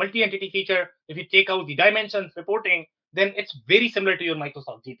take out the multi-entity feature, if you take out the dimensions reporting, then it's very similar to your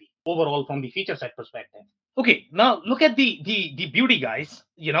Microsoft GP overall from the feature set perspective. Okay, now look at the beauty, guys.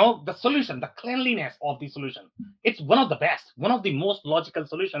 The solution, the cleanliness of the solution. It's one of the best, one of the most logical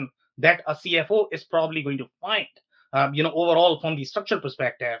solution that a CFO is probably going to find. Overall from the structure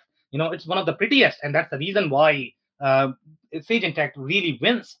perspective, it's one of the prettiest, and that's the reason why Sage Interact really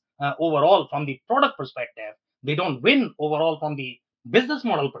wins overall from the product perspective. They don't win overall from the business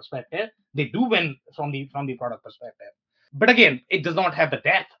model perspective. They do win from the product perspective. But again, it does not have the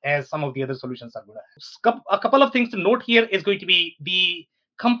depth as some of the other solutions are going to have. A couple of things to note here is going to be the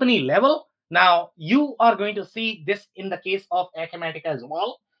company level. Now, you are going to see this in the case of Acumatica as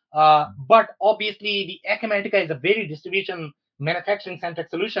well. But obviously, the Acumatica is a very distribution manufacturing centric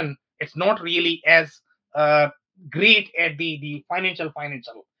solution. It's not really as great at the financial.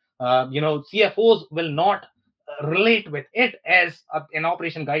 CFOs will not relate with it as an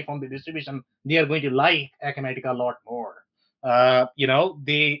operation guy from the distribution. They are going to like Acumatica a lot more.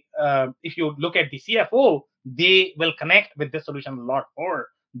 If you look at the CFO, they will connect with this solution a lot more,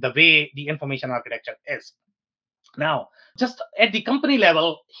 the way the information architecture is. Now, just at the company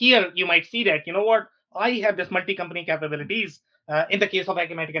level, here you might see that, I have this multi-company capabilities. In the case of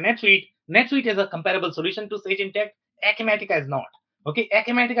Acumatica NetSuite is a comparable solution to Sage Interact. Acumatica is not. Okay,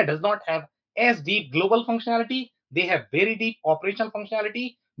 Acumatica does not have as deep global functionality. They have very deep operational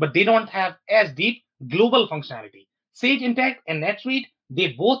functionality, but they don't have as deep global functionality. Sage Interact and NetSuite,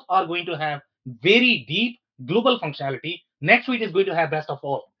 they both are going to have very deep global functionality. NetSuite is going to have best of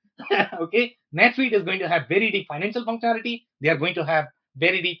all. Okay, NetSuite is going to have very deep financial functionality. They are going to have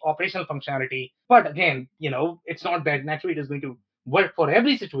very deep operational functionality. But again, it's not that NetSuite is going to work for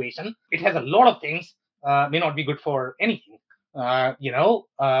every situation. It has a lot of things, may not be good for anything.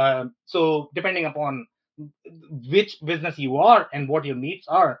 So depending upon which business you are and what your needs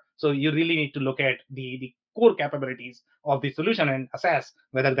are, so you really need to look at the core capabilities of the solution and assess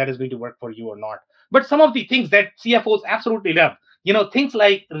whether that is going to work for you or not. But some of the things that CFOs absolutely love, things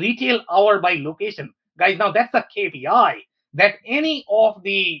like retail hour by location, guys. Now that's a KPI that any of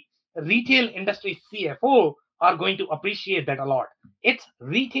the retail industry CFO are going to appreciate that a lot. It's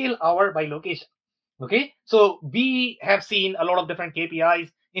retail hour by location. Okay, so we have seen a lot of different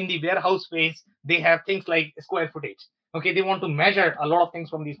KPIs in the warehouse space. They have things like square footage. Okay, they want to measure a lot of things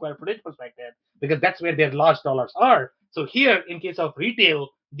from the square footage perspective because that's where their large dollars are. So here, in case of retail,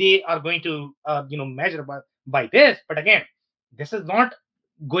 they are going to measure by this. But again, this is not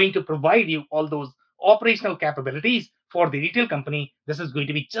going to provide you all those operational capabilities for the retail company. This is going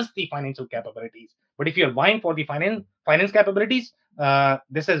to be just the financial capabilities. But if you're buying for the finance capabilities,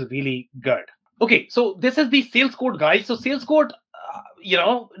 this is really good. Okay, so this is the sales code, guys. So sales code,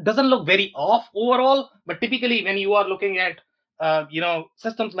 doesn't look very off overall, but typically when you are looking at,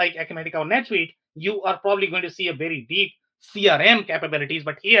 systems like Acumatica or NetSuite, you are probably going to see a very deep CRM capabilities,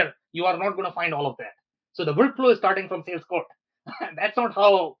 but here you are not going to find all of that. So the workflow is starting from sales code. That's not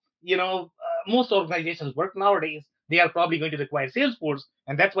how, most organizations work nowadays. They are probably going to require Salesforce,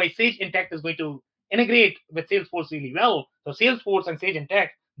 and that's why Sage Intacct is going to integrate with Salesforce really well. So Salesforce and Sage Intacct,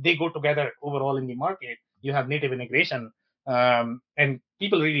 they go together overall in the market. You have native integration, and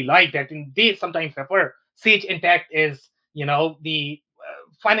people really like that. And they sometimes refer Sage Intacct is, the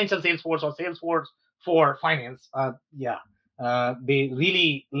financial Salesforce or Salesforce for finance. They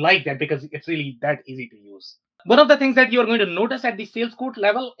really like that because it's really that easy to use. One of the things that you're going to notice at the sales code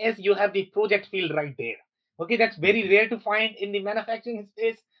level is you have the project field right there. Okay, that's very rare to find in the manufacturing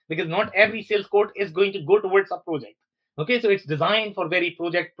space because not every sales code is going to go towards a project. Okay, so it's designed for very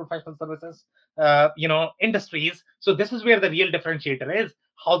project professional services, industries. So this is where the real differentiator is,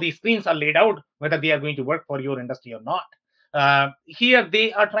 how these screens are laid out, whether they are going to work for your industry or not. Here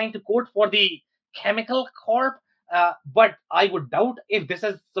they are trying to code for the chemical corp, but I would doubt if this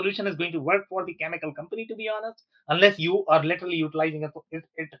solution is going to work for the chemical company, to be honest, unless you are literally utilizing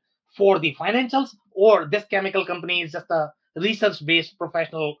it for the financials, or this chemical company is just a research-based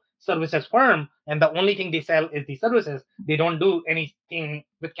professional services firm, and the only thing they sell is the services. They don't do anything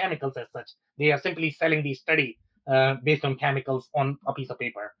with chemicals as such. They are simply selling the study based on chemicals on a piece of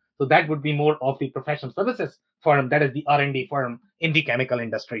paper. So that would be more of the professional services firm, that is the R&D firm in the chemical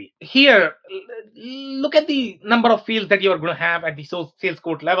industry. Here, look at the number of fields that you're going to have at the sales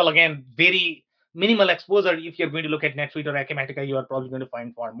code level. Again, very minimal exposure. If you're going to look at NetSuite or Acumatica, you are probably going to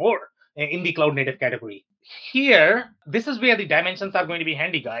find far more in the cloud native category. Here, this is where the dimensions are going to be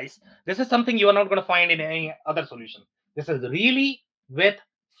handy, guys. This is something you are not going to find in any other solution. This is really with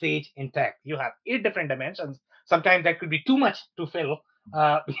Sage Intacct. You have 8 different dimensions. Sometimes that could be too much to fill,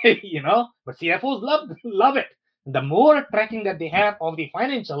 but CFOs love it. The more tracking that they have of the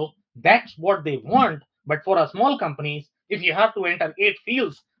financial, that's what they want. But for a small companies, if you have to enter 8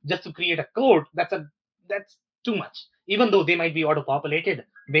 fields just to create a code, that's too much. Even though they might be auto-populated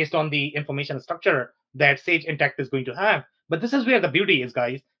based on the information structure that Sage Intacct is going to have. But this is where the beauty is,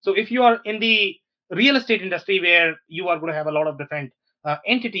 guys. So if you are in the real estate industry where you are going to have a lot of different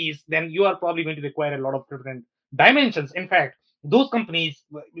entities, then you are probably going to require a lot of different dimensions. In fact, those companies,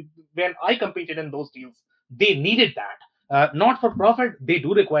 when I competed in those deals, they needed that. Not for profit, they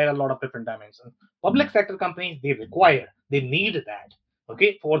do require a lot of different dimensions. Public sector companies, they need that,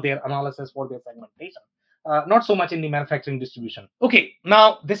 okay, for their analysis, for their segmentation. Not so much in the manufacturing distribution. Okay,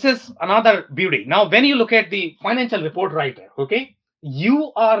 now this is another beauty. Now, when you look at the financial report writer, okay,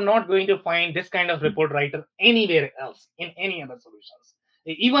 you are not going to find this kind of report writer anywhere else in any other solutions.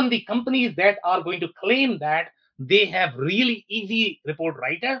 Even the companies that are going to claim that they have really easy report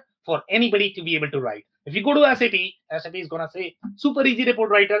writer for anybody to be able to write. If you go to SAP is going to say super easy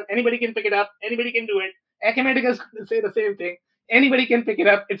report writer. Anybody can pick it up. Anybody can do it. Acumatica is going to say the same thing. Anybody can pick it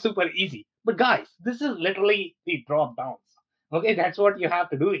up. It's super easy. But guys, this is literally the drop downs. Okay, that's what you have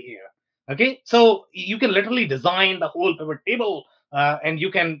to do here. Okay, so you can literally design the whole pivot table, and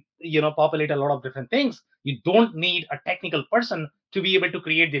you can populate a lot of different things. You don't need a technical person to be able to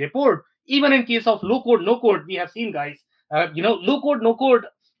create the report. Even in case of low code, no code, we have seen, guys. Low code, no code.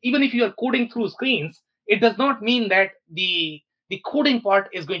 Even if you are coding through screens, it does not mean that the coding part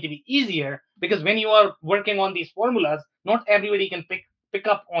is going to be easier, because when you are working on these formulas, not everybody can pick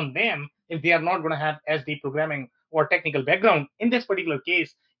up on them if they are not going to have SD programming or technical background. In this particular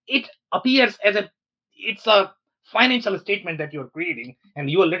case, it appears as it's a financial statement that you're creating, and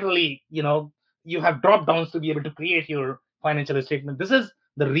you are literally, you have drop downs to be able to create your financial statement. This is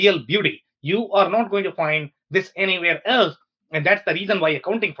the real beauty. You are not going to find this anywhere else, and that's the reason why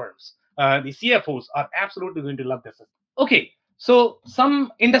accounting firms, the CFOs, are absolutely going to love this. Okay, so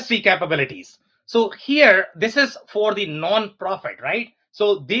some industry capabilities. So here, this is for the non-profit, right?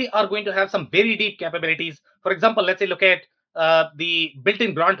 So they are going to have some very deep capabilities. For example, let's say look at the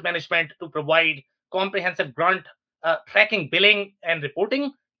built-in grant management to provide comprehensive grant tracking, billing, and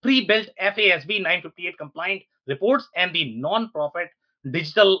reporting, pre-built FASB 958 compliant reports, and the non-profit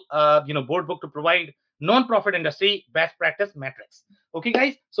digital board book to provide non-profit industry best practice metrics. Okay,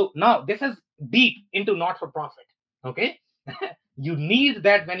 guys. So now this is deep into not-for-profit. Okay. You need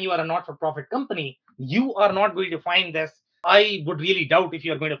that when you are a not-for-profit company. You are not going to find this. I would really doubt if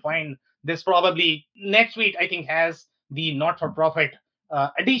you are going to find this. Probably NetSuite, I think, has the not-for-profit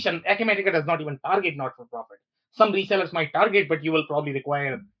edition. Acumatica does not even target not-for-profit. Some resellers might target, but you will probably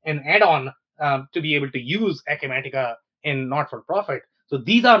require an add-on to be able to use Acumatica in not-for-profit. So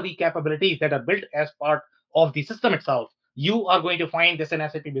these are the capabilities that are built as part of the system itself. You are going to find this in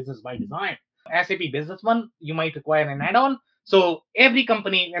SAP Business by Design. SAP Business One, you might require an add-on. So every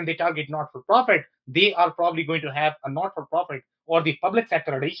company, when they target not-for-profit, they are probably going to have a not-for-profit or the public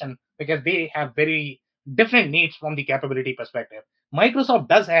sector edition, because they have very different needs from the capability perspective. Microsoft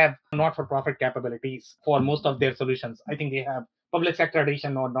does have not-for-profit capabilities for most of their solutions. I think they have public sector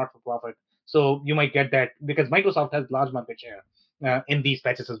edition or not-for-profit. So you might get that because Microsoft has large market share in these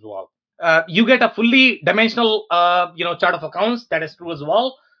patches as well. You get a fully dimensional chart of accounts. That is true as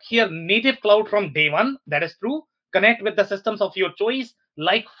well. Here, native cloud from day one. That is true. Connect with the systems of your choice,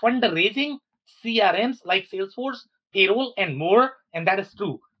 like fundraising, CRMs like Salesforce, payroll, and more. And that is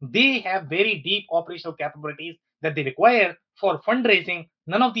true. They have very deep operational capabilities that they require for fundraising.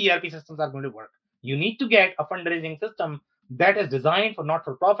 None of the ERP systems are going to work. You need to get a fundraising system that is designed for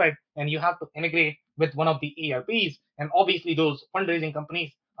not-for-profit, and you have to integrate with one of the ERPs. And obviously, those fundraising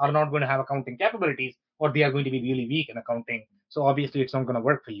companies are not going to have accounting capabilities, or they are going to be really weak in accounting. So obviously, it's not going to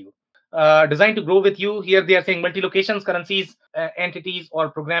work for you. Designed to grow with you. Here they are saying multi-locations, currencies, entities, or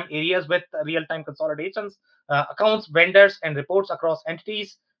program areas with real-time consolidations, accounts, vendors, and reports across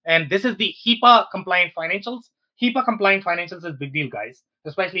entities. And this is the HIPAA compliant financials. HIPAA compliant financials is a big deal, guys,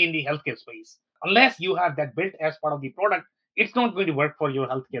 especially in the healthcare space. Unless you have that built as part of the product, it's not going to work for your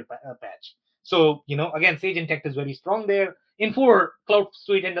healthcare patch. So, again, Sage Intacct is very strong there. Infor Cloud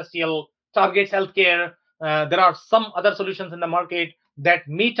Suite Industrial targets healthcare. There are some other solutions in the market that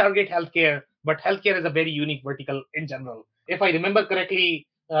may target healthcare, but healthcare is a very unique vertical in general. If I remember correctly,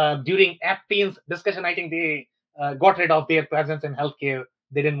 during Appian's discussion, I think they got rid of their presence in healthcare.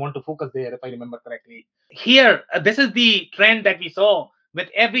 They didn't want to focus there, if I remember correctly. Here, this is the trend that we saw with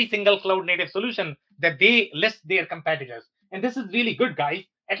every single cloud native solution, that they list their competitors. And this is really good, guys.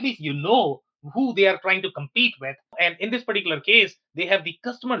 At least you know who they are trying to compete with. And in this particular case, they have the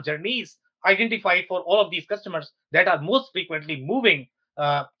customer journeys identified for all of these customers that are most frequently moving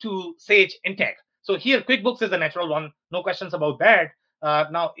to Sage Intacct. So here, QuickBooks is a natural one. No questions about that.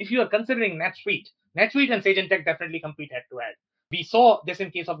 Now, if you are considering NetSuite and Sage Intacct definitely compete head to head. We saw this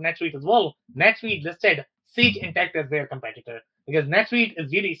in case of NetSuite as well. NetSuite listed Sage Intacct as their competitor because NetSuite is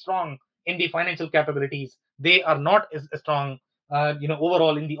really strong in the financial capabilities. They are not as strong,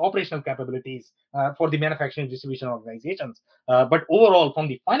 overall in the operational capabilities for the manufacturing distribution organizations. But overall, from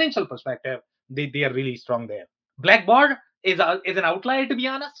the financial perspective, they are really strong there. Blackboard is an outlier, to be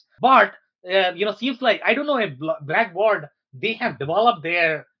honest. But seems like, I don't know if Blackboard, they have developed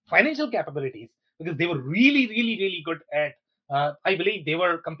their financial capabilities because they were really, really, really good at. I believe they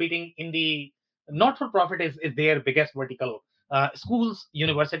were competing in the not-for-profit is their biggest vertical. Schools,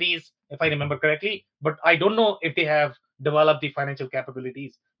 universities, if I remember correctly. But I don't know if they have developed the financial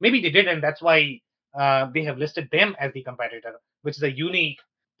capabilities. Maybe they did, and that's why they have listed them as the competitor, which is a unique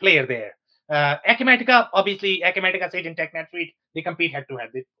player there. Acumatica, obviously, Acumatica, Sage Intacct, NetSuite, they compete head to head.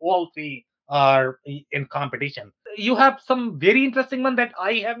 All three are in competition. You have some very interesting one that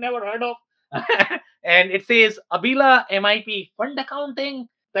I have never heard of. And it says Abila MIP Fund Accounting.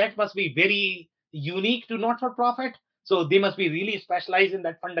 That must be very unique to not-for-profit. So they must be really specialized in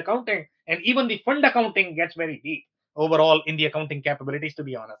that fund accounting. And even the fund accounting gets very deep overall in the accounting capabilities, to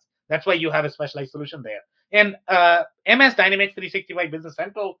be honest. That's why you have a specialized solution there. And MS Dynamics 365 Business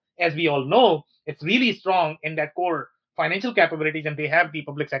Central, as we all know, it's really strong in that core financial capabilities, and they have the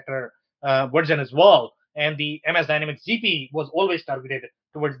public sector version as well. And the MS Dynamics GP was always targeted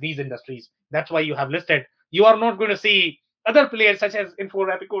towards these industries. That's why you have listed. You are not going to see other players such as Infor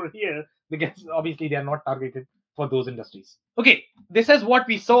Epicor here, because obviously they are not targeted for those industries. Okay, this is what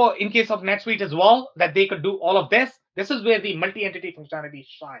we saw in case of NetSuite as well, that they could do all of this. This is where the multi-entity functionality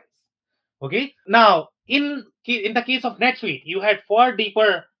shines. Okay, now in the case of NetSuite, you had far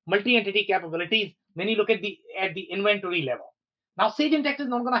deeper multi-entity capabilities when you look at the inventory level. Now Sage Intacct is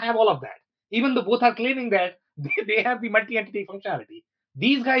not going to have all of that, even though both are claiming that they have the multi-entity functionality.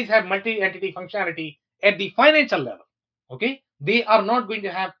 These guys have multi-entity functionality at the financial level. Okay, they are not going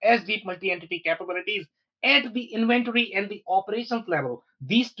to have as deep multi-entity capabilities at the inventory and the operations level.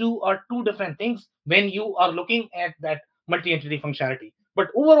 These two are two different things when you are looking at that multi-entity functionality. But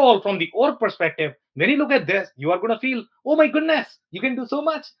overall, from the org perspective, when you look at this, you are going to feel, oh my goodness, you can do so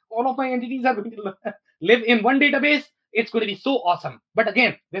much. All of my entities are going to live in one database. It's going to be so awesome. But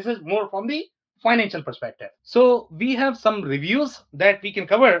again, this is more from the financial perspective. So we have some reviews that we can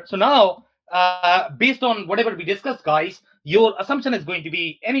cover. So now, based on whatever we discussed, guys, your assumption is going to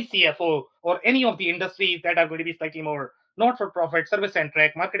be any CFO or any of the industries that are going to be slightly more not-for-profit,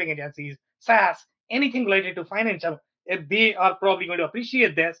 service-centric, marketing agencies, SaaS, anything related to financial, if they are probably going to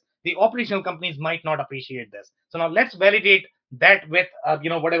appreciate this, the operational companies might not appreciate this. So now let's validate that with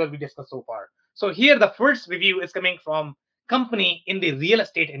whatever we discussed so far. So here the first review is coming from company in the real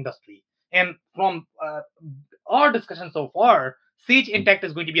estate industry, and from our discussion so far, Sage Intacct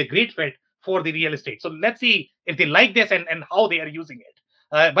is going to be a great fit for the real estate. So let's see if they like this and how they are using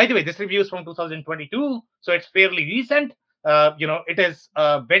it. By the way, this review is from 2022, so it's fairly recent. It is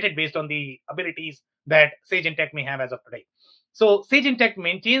vetted based on the abilities that Sage Intacct may have as of today. So Sage Intacct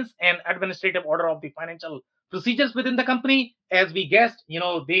maintains an administrative order of the financial procedures within the company. As we guessed,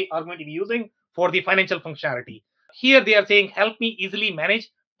 they are going to be using for the financial functionality. Here they are saying, help me easily manage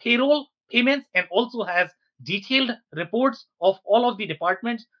payroll, payments, and also has detailed reports of all of the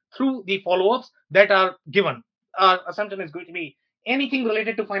departments through the follow-ups that are given. Our assumption is going to be anything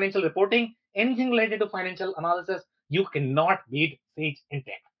related to financial reporting, anything related to financial analysis, you cannot beat Sage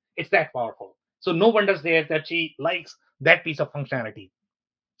Intacct. It's that powerful. So no wonders there that she likes that piece of functionality.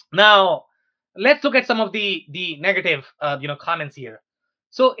 Now, let's look at some of the negative comments here.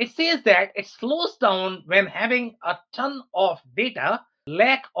 So it says that it slows down when having a ton of data,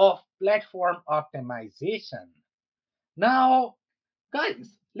 lack of platform optimization. Now,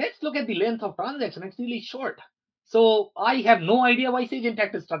 guys, let's look at the length of transaction. It's really short. So I have no idea why Sage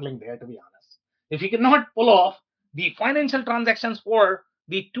Intacct is struggling there, to be honest. If you cannot pull off the financial transactions for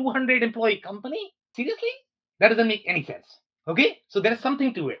the 200 employee company, seriously? That doesn't make any sense. Okay, so there is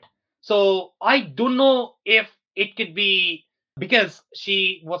something to it. So I don't know if it could be because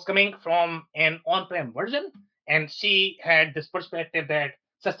she was coming from an on-prem version and she had this perspective that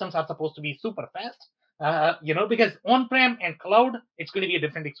systems are supposed to be super fast. Because on-prem and cloud, it's going to be a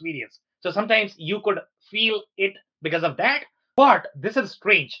different experience. So sometimes you could feel it because of that. But this is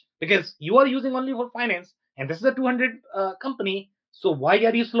strange because you are using only for finance and this is a 200 company. So why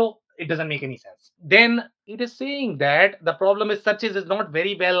are you slow? It doesn't make any sense. Then it is saying that the problem is searches is not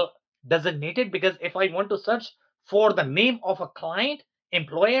very well designated, because if I want to search for the name of a client,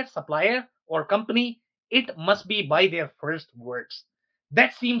 employer, supplier, or company, it must be by their first words.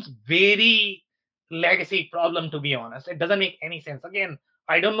 That seems very legacy problem, to be honest. It doesn't make any sense. Again,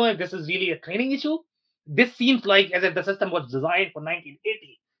 I don't know if this is really a training issue. This seems like as if the system was designed for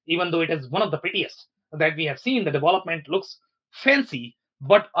 1980, even though it is one of the prettiest that we have seen. The development looks fancy,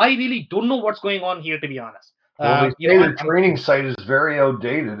 but I really don't know what's going on here, to be honest. Well, they say the training site is very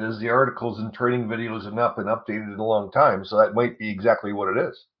outdated, as the articles and training videos have not been updated in a long time. So that might be exactly what it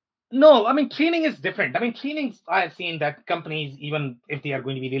is. No, I mean, training is different. I mean, trainings, I have seen that companies, even if they are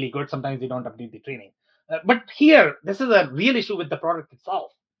going to be really good, sometimes they don't update the training. But here, this is a real issue with the product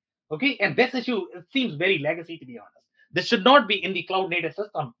itself. Okay, and this issue, it seems very legacy, to be honest. This should not be in the cloud native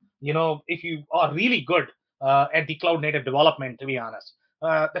system. If you are really good at the cloud native development, to be honest.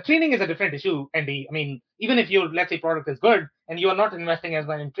 The training is a different issue, Andy. I mean, even if your, let's say, product is good and you are not investing as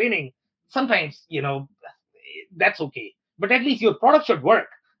much in training, sometimes, that's okay. But at least your product should work.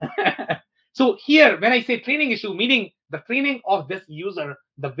 So here, when I say training issue, meaning the training of this user,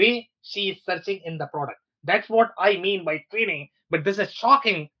 the way she is searching in the product. That's what I mean by training. But this is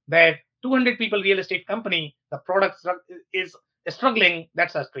shocking that 200 people real estate company, the product is struggling.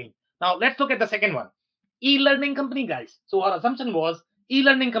 That's a stream. Now let's look at the second one. E-learning company, guys. So our assumption was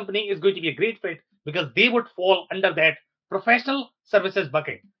e-learning company is going to be a great fit because they would fall under that professional services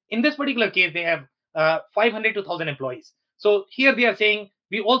bucket. In this particular case, they have 500 to 1,000 employees. So here they are saying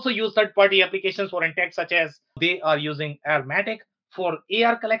we also use third-party applications for Intacct, such as they are using Airmatic for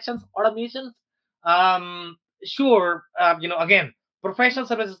AR collections automations. Again, professional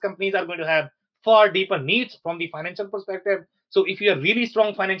services companies are going to have far deeper needs from the financial perspective. So if you're a really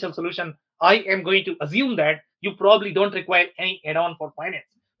strong financial solution, I am going to assume that you probably don't require any add-on for finance.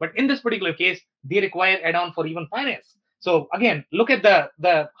 But in this particular case, they require add-on for even finance. So again, look at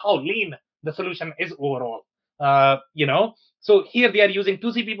the how lean the solution is overall. So here they are using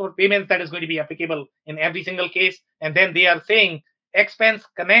 2CP for payments that is going to be applicable in every single case. And then they are saying Expense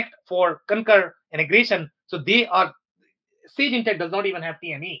Connect for Concur integration. So they are, Sage Intacct does not even have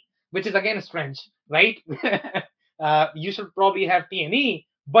T&E, which is again strange, right? You should probably have T&E,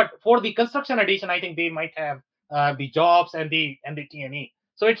 but for the construction edition, I think they might have the jobs and the T&E.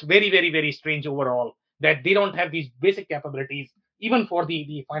 So it's very, very, very strange overall that they don't have these basic capabilities even for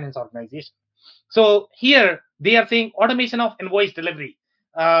the finance organization. So here they are saying automation of invoice delivery,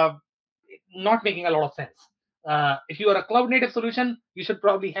 not making a lot of sense. If you are a cloud native solution, you should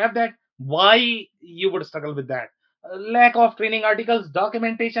probably have that. why you would struggle with that. Lack of training articles,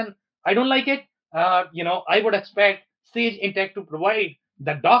 documentation. I don't like it. I would expect Sage Intacct to provide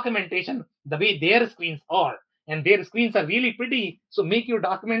the documentation the way their screens are, and their screens are really pretty. So make your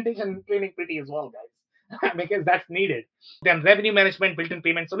documentation and training pretty as well, guys, because that's needed. Then revenue management, built-in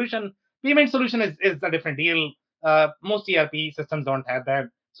payment solution. Payment solution is a different deal. Most ERP systems don't have that,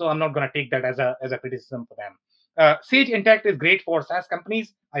 so I'm not going to take that as a criticism for them. Sage Intacct is great for SaaS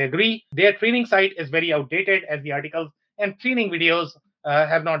companies. I agree. Their training site is very outdated, as the articles and training videos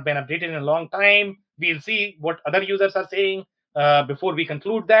have not been updated in a long time. We'll see what other users are saying before we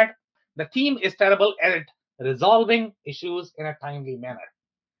conclude that. The team is terrible at resolving issues in a timely manner.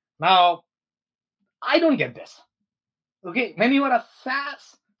 Now, I don't get this. Okay, when you are a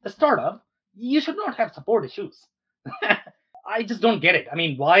SaaS startup, you should not have support issues. I just don't get it. I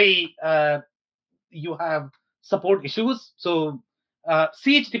mean, why you have support issues? So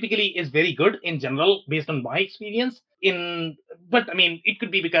Sage typically is very good in general, based on my experience. But I mean, it could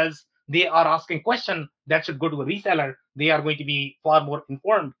be because they are asking question that should go to a reseller. They are going to be far more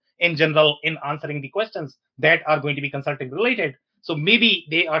informed in general in answering the questions that are going to be consulting related. So maybe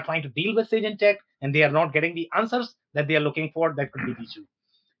they are trying to deal with Sage Intacct and they are not getting the answers that they are looking for. That could be the issue.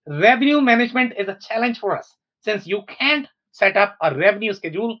 Revenue management is a challenge for us, since you can't set up a revenue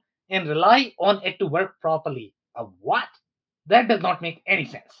schedule and rely on it to work properly. A what? That does not make any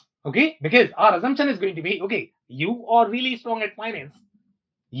sense. Okay, because our assumption is going to be, okay, you are really strong at finance,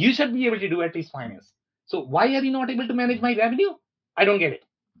 you should be able to do at least finance. So why are you not able to manage my revenue? I don't get it.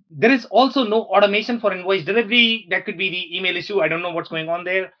 There is also no automation for invoice delivery. That could be the email issue. I don't know what's going on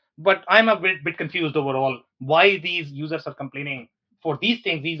there, but I'm a bit confused overall why these users are complaining for these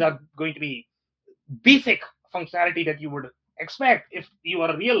things. These are going to be basic functionality that you would expect if you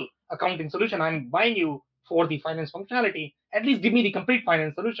are a real accounting solution. I'm buying you for the finance functionality. At least give me the complete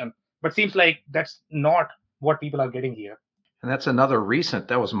finance solution. But seems like that's not what people are getting here. And that's another recent.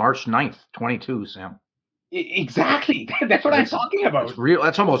 That was March 9th, 22, Sam. Exactly. That's what I'm talking about. It's real.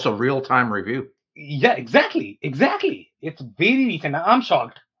 That's almost a real-time review. Yeah, exactly. It's very recent. I'm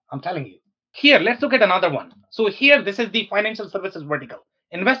shocked. I'm telling you. Here, let's look at another one. So here, this is the financial services vertical.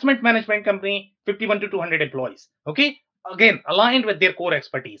 Investment management company, 51 to 200 employees. Okay. Again, aligned with their core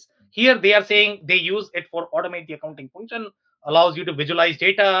expertise. Here, they are saying they use it for automate the accounting function, allows you to visualize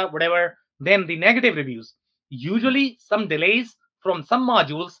data, whatever. Then the negative reviews. Usually some delays from some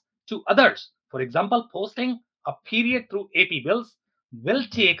modules to others. For example, posting a period through AP bills will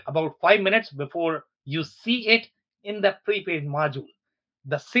take about 5 minutes before you see it in the prepaid module.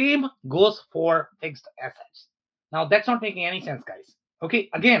 The same goes for fixed assets. Now, that's not making any sense, guys. Okay,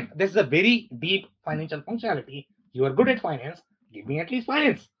 again, this is a very deep financial functionality. You are good at finance. Give me at least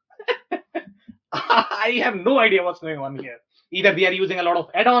finance. I have no idea what's going on here. Either they are using a lot of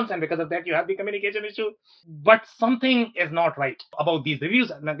add-ons and because of that you have the communication issue, but something is not right about these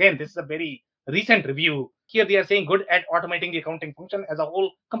reviews. And again, this is a very recent review. Here they are saying good at automating the accounting function as a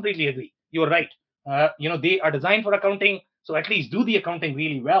whole. Completely agree. You're right. They are designed for accounting, so at least do the accounting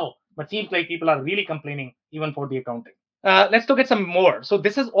really well. But seems like people are really complaining even for the accounting. Let's look at some more. So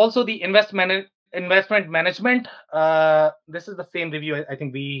this is also the investment management. This is the same review. I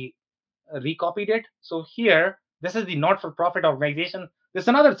think we recopied it. So here, this is the not-for-profit organization. This is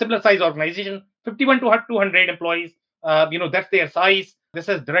another similar size organization, 51 to 200 employees. That's their size. This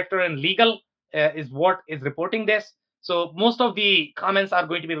is director and legal is what is reporting this. So most of the comments are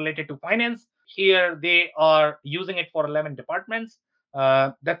going to be related to finance. Here they are using it for 11 departments.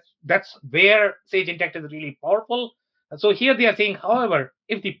 That's where Sage Intacct is really powerful. So here they are saying, however,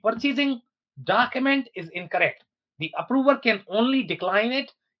 if the purchasing document is incorrect, the approver can only decline it,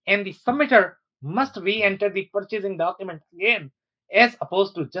 and the submitter must re-enter the purchasing document again, as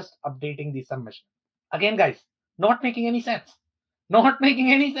opposed to just updating the submission. Again, guys, not making any sense. Not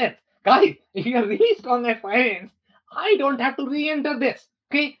making any sense. Guys, if you are really strong at finance, I don't have to re-enter this.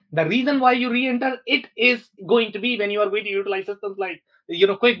 Okay, the reason why you re-enter it is going to be when you are going to utilize systems like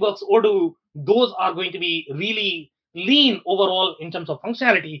QuickBooks, Odoo. Those are going to be really lean overall in terms of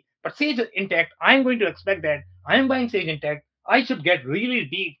functionality. But Sage Intacct, I'm going to expect that I'm buying Sage Intacct. I should get really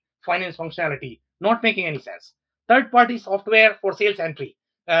deep finance functionality. Not making any sense. Third-party software for sales entry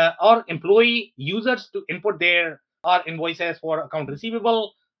or employee users to input their invoices for account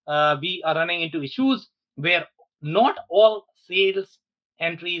receivable. We are running into issues where not all sales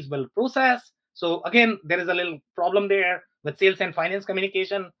entries will process. So again, there is a little problem there with sales and finance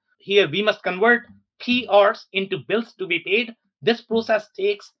communication. Here we must convert PRs into bills to be paid. This process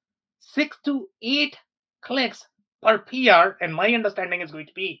takes 6 to 8 clicks per PR, and my understanding is going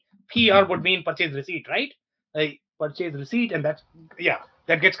to be PR would mean purchase receipt, right? Purchase receipt, and that's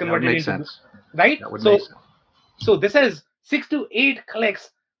that gets That would converted make into sense. right. That would So make sense. so this is 6 to 8 clicks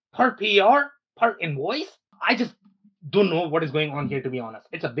per PR per invoice. I just don't know what is going on here, to be honest.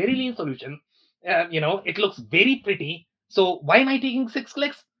 It's a very lean solution. It looks very pretty. So why am I taking 6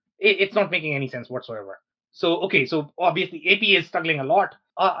 clicks? It's not making any sense whatsoever. So okay, so obviously AP is struggling a lot.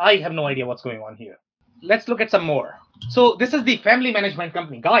 I have no idea what's going on here. Let's look at some more. So this is the family management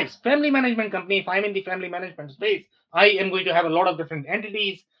company. Guys, family management company, if I'm in the family management space, I am going to have a lot of different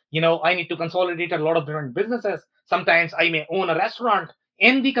entities. I need to consolidate a lot of different businesses. Sometimes I may own a restaurant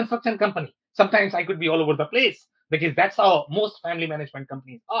and the construction company. Sometimes I could be all over the place because that's how most family management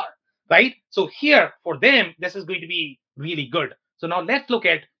companies are, right? So here for them, this is going to be really good. So now let's look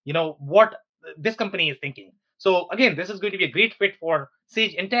at, what this company is thinking. So again, this is going to be a great fit for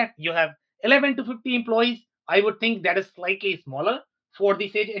Sage Intacct. You have 11 to 50 employees. I would think that is slightly smaller for the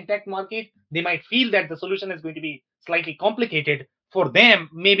Sage Intacct market. They might feel that the solution is going to be slightly complicated. For them,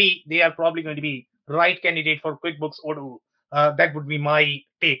 maybe they are probably going to be right candidate for QuickBooks Odoo. That would be my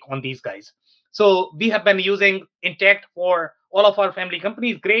take on these guys. So we have been using Intacct for all of our family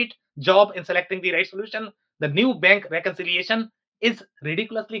companies. Great job in selecting the right solution. The new bank reconciliation is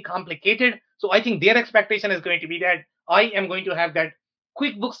ridiculously complicated. So I think their expectation is going to be that I am going to have that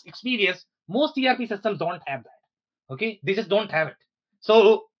QuickBooks experience. Most ERP systems don't have that. Okay, they just don't have it.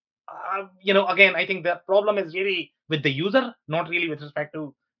 So again, I think the problem is really with the user, not really with respect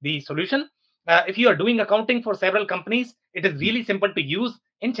to the solution. If you are doing accounting for several companies, it is really simple to use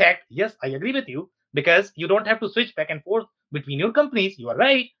Intacct. Yes, I agree with you, because you don't have to switch back and forth between your companies. You are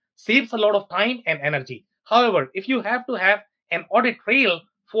right, saves a lot of time and energy. However, if you have to have an audit trail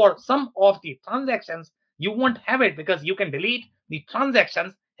for some of the transactions, you won't have it, because you can delete the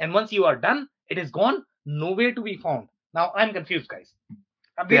transactions, and once you are done, it is gone, nowhere to be found. Now I'm confused, guys.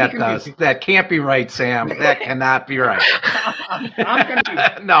 I'm really confused. That can't be right, Sam. That cannot be right. I'm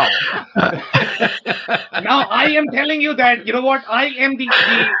confused. No. Now I am telling you that, you know what, I am the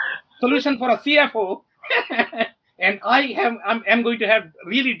solution for a CFO, and I'm going to have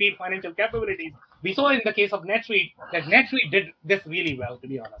really deep financial capabilities. We saw in the case of NetSuite that NetSuite did this really well, to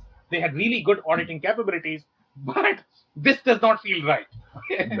be honest. They had really good auditing capabilities, but this does not feel right.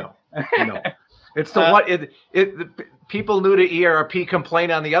 No. It's the people new to ERP complain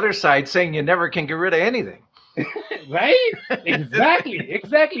on the other side, saying you never can get rid of anything. Right?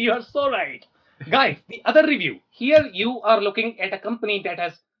 Exactly. You are so right. Guys, the other review. Here you are looking at a company that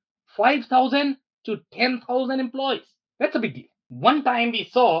has 5,000 to 10,000 employees. That's a big deal. One time we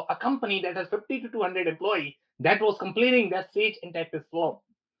saw a company that has 50 to 200 employees that was complaining that Sage Intacct is slow.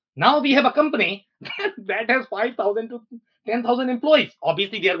 Now we have a company that has 5,000 to 10,000 employees.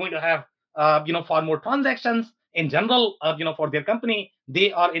 Obviously, they are going to have far more transactions in general. For their company,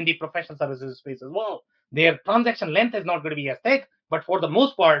 they are in the professional services space as well. Their transaction length is not going to be as thick, but for the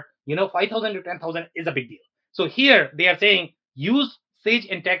most part, 5,000 to 10,000 is a big deal. So here they are saying use Sage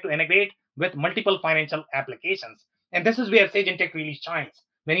Intacct to integrate with multiple financial applications, and this is where Sage Intacct really shines.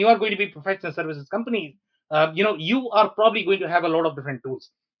 When you are going to be professional services companies, you are probably going to have a lot of different tools.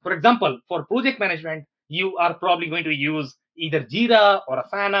 For example, for project management, you are probably going to use either Jira or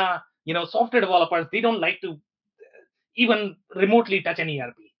Asana. Software developers, they don't like to even remotely touch an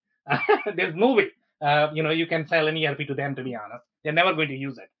ERP. There's no way, you can sell an ERP to them, to be honest. They're never going to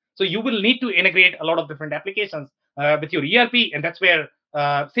use it. So you will need to integrate a lot of different applications with your ERP, and that's where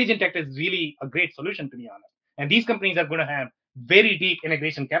Sage Intacct is really a great solution, to be honest. And these companies are going to have very deep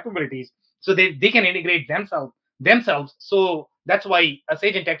integration capabilities, so they can integrate themselves. So that's why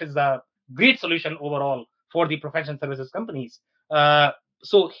Sage Intacct is a great solution overall for the professional services companies.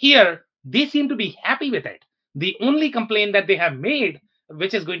 So here they seem to be happy with it. The only complaint that they have made,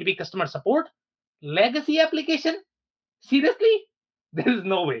 which is going to be customer support, legacy application. Seriously, there is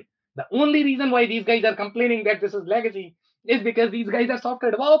no way. The only reason why these guys are complaining that this is legacy is because these guys are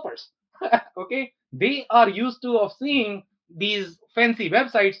software developers. Okay, they are used to of seeing these fancy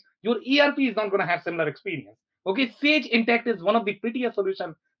websites. Your ERP is not going to have similar experience. Okay, Sage Intacct is one of the prettier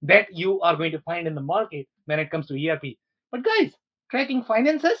solutions that you are going to find in the market when it comes to ERP. But guys, tracking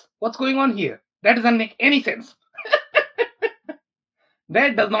finances, what's going on here? That doesn't make any sense.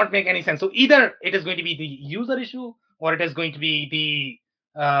 That does not make any sense. So either it is going to be the user issue, or it is going to be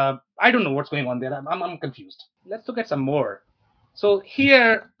the I don't know what's going on there. I'm confused. Let's look at some more. So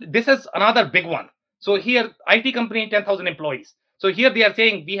here, this is another big one. So here, IT company, 10,000 employees. So here they are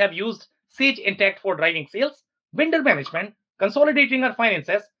saying we have used Sage Intacct for driving sales, vendor management, consolidating our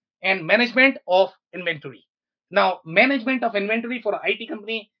finances, and management of inventory. Now, management of inventory for an IT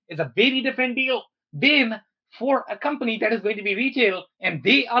company is a very different deal than for a company that is going to be retail and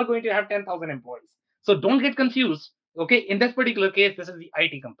they are going to have 10,000 employees. So don't get confused. Okay, in this particular case, this is the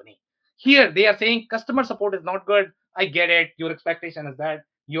IT company. Here they are saying customer support is not good. I get it. Your expectation is that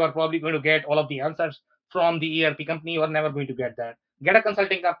you are probably going to get all of the answers from the ERP company. You are never going to get that. Get a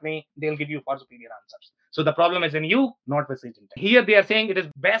consulting company, they'll give you far superior answers. So the problem is in you, not with Sage Intacct. Here they are saying it is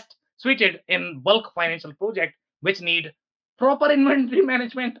best suited in bulk financial project which need proper inventory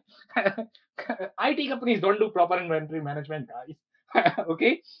management. IT companies don't do proper inventory management, guys.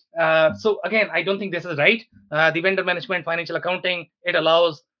 Okay. So again, I don't think this is right. The vendor management, financial accounting, it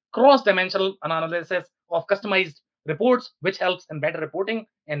allows cross-dimensional analysis of customized reports, which helps in better reporting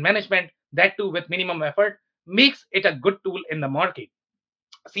and management. That too, with minimum effort, makes it a good tool in the market.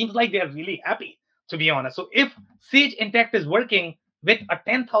 Seems like they are really happy, to be honest. So if Sage Intacct is working with a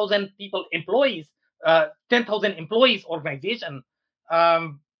 10,000 people employees, 10,000 employees organization,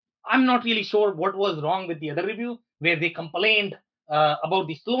 um, I'm not really sure what was wrong with the other review where they complained about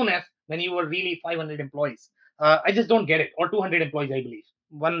the slowness when you were really 500 employees. I just don't get it, or 200 employees, I believe.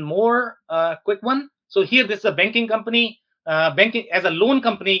 One more quick one. So here, this is a banking company, banking as a loan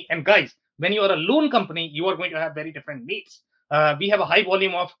company, and guys, when you are a loan company, you are going to have very different needs. We have a high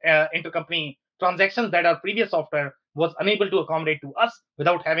volume of intercompany transactions that our previous software was unable to accommodate to us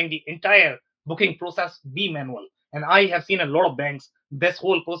without having the entire booking process be manual. And I have seen a lot of banks, this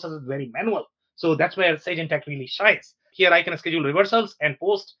whole process is very manual. So that's where Sage Intacct really shines. Here I can schedule reversals and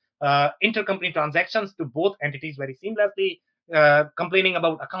post intercompany transactions to both entities very seamlessly. Complaining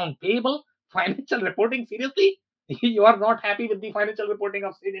about account payable, financial reporting, seriously? You are not happy with the financial reporting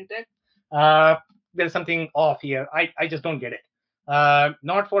of Sage Intacct? There's something off here. I just don't get it.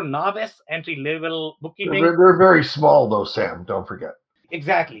 Not for novice entry level bookkeeping. They're very small though, Sam. Don't forget.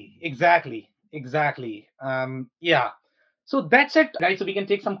 Exactly. Yeah. So that's it, guys. So we can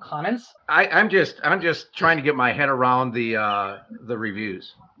take some comments. I'm just trying to get my head around the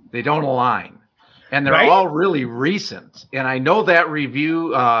reviews. They don't align, and they're Right? all really recent. And I know that review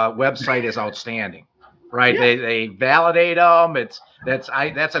website is outstanding, right? Yeah. They validate them. That's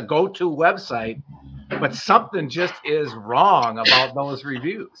a go-to website, but something just is wrong about those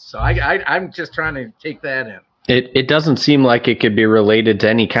reviews. So I'm just trying to take that in. It doesn't seem like it could be related to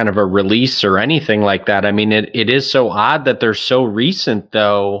any kind of a release or anything like that. I mean, it is so odd that they're so recent,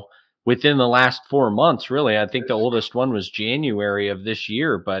 though, within the last 4 months, really. I think the oldest one was January of this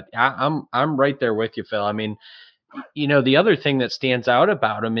year, but I'm right there with you, Phil. I mean, you know, the other thing that stands out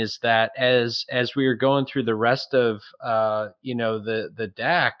about them is that as we were going through the rest of the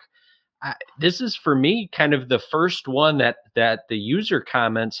deck, this is for me kind of the first one that the user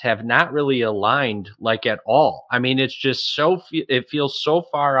comments have not really aligned like at all. I mean, it's just it feels so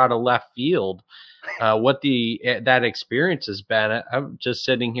far out of left field what that experience has been. I'm just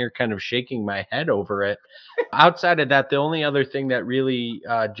sitting here kind of shaking my head over it. Outside of that, the only other thing that really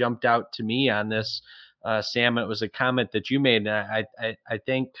jumped out to me on this, Sam, it was a comment that you made. And I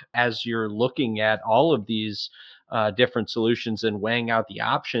think as you're looking at all of these different solutions and weighing out the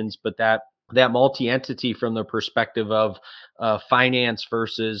options, but that multi-entity from the perspective of finance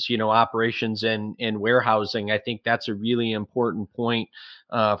versus, operations and warehousing, I think that's a really important point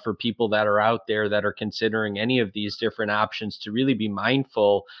for people that are out there that are considering any of these different options to really be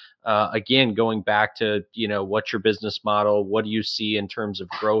mindful. Again, going back to, what's your business model? What do you see in terms of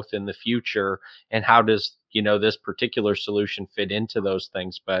growth in the future? And how does, this particular solution fit into those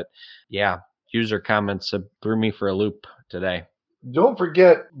things? But yeah, user comments threw me for a loop today. Don't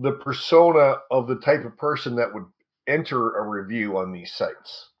forget the persona of the type of person that would enter a review on these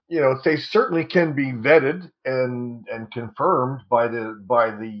sites. They certainly can be vetted and confirmed by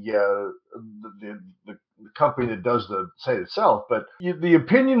the company that does the site itself. But the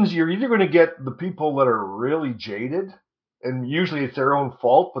opinions, you're either going to get the people that are really jaded, and usually it's their own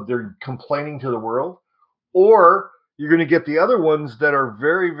fault, but they're complaining to the world, or you're going to get the other ones that are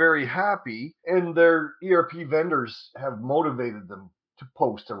very, very happy, and their ERP vendors have motivated them to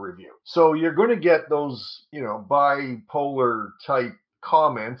post a review. So you're going to get those, bipolar type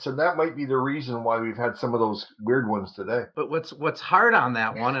comments, and that might be the reason why we've had some of those weird ones today. But what's hard on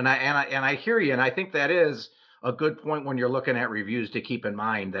that one, and I hear you, and I think that is a good point when you're looking at reviews to keep in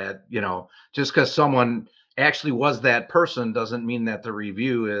mind that, just because someone actually was that person doesn't mean that the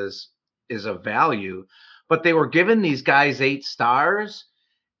review is of value. But they were giving these guys 8 stars,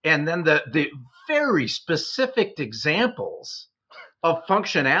 and then the very specific examples of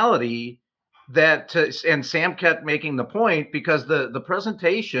functionality and Sam kept making the point, because the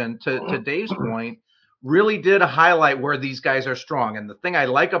presentation, to Dave's point, really did highlight where these guys are strong. And the thing I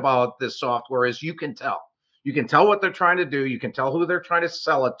like about this software is you can tell what they're trying to do. You can tell who they're trying to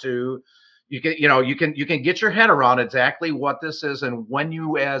sell it to. you can get your head around exactly what this is, and when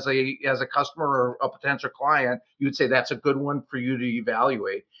you as a customer or a potential client, you would say that's a good one for you to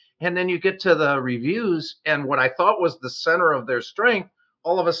evaluate. And then you get to the reviews, and what I thought was the center of their strength,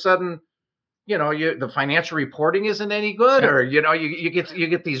 all of a sudden, the financial reporting isn't any good, or you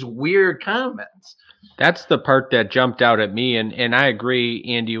get these weird comments. That's the part that jumped out at me, and I agree,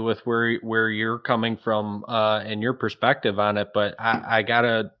 Andy, with where you're coming from and your perspective on it. But I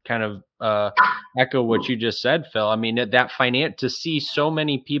gotta kind of echo what you just said, Phil. I mean, to see so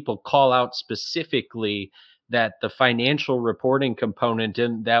many people call out specifically that the financial reporting component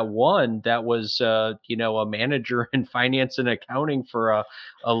in that was a manager in finance and accounting for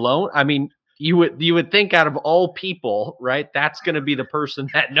a loan. I mean, you would think out of all people, right? That's going to be the person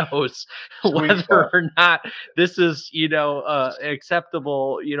that knows whether or not this is,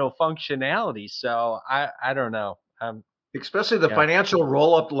 acceptable, functionality. So I don't know. Especially the financial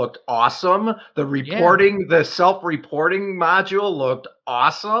roll-up looked awesome. The reporting, the self-reporting module looked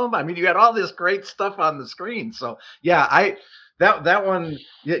awesome. I mean, you had all this great stuff on the screen. So that one,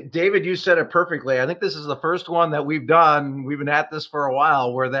 David, you said it perfectly. I think this is the first one that we've done. We've been at this for a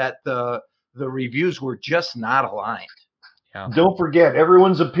while where the reviews were just not aligned. Yeah. Don't forget,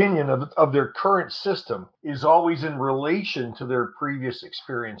 everyone's opinion of their current system is always in relation to their previous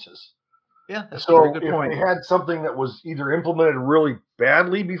experiences. Yeah, that's so a very good point. If they had something that was either implemented really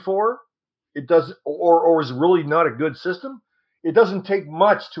badly before, it does, or was really not a good system, it doesn't take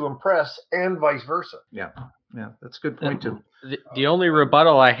much to impress, and vice versa. Yeah, that's a good point too. The only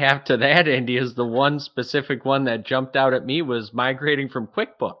rebuttal I have to that, Andy, is the one specific one that jumped out at me was migrating from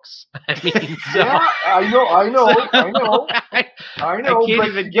QuickBooks. I mean, I know. I can't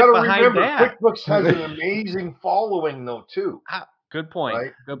even get behind remember, that. QuickBooks has an amazing following, though, too. Good point.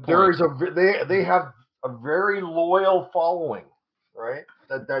 Right? Good point. There is they have a very loyal following, right?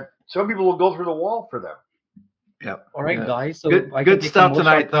 That some people will go through the wall for them. Yeah. All right, guys. So good stuff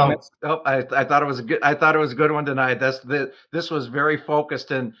tonight, though. Oh, I thought it was a good. I thought it was a good one tonight. This was very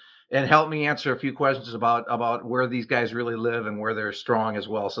focused and helped me answer a few questions about where these guys really live and where they're strong as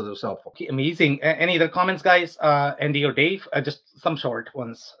well. So that was helpful. Okay, amazing. Any other comments, guys? Andy or Dave? Just some short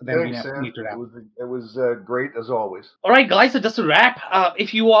ones. Then Thanks, we need to wrap. It was great as always. All right, guys. So just to wrap,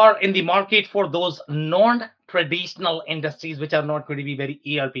 if you are in the market for those non-traditional industries which are not going to be very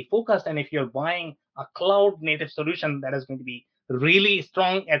ERP focused, and if you're buying a cloud-native solution that is going to be really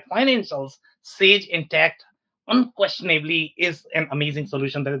strong at financials, Sage Intacct unquestionably is an amazing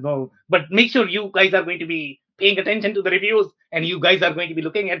solution. But make sure you guys are going to be paying attention to the reviews, and you guys are going to be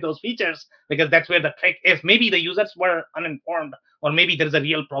looking at those features, because that's where the trick is. Maybe the users were uninformed, or maybe there's a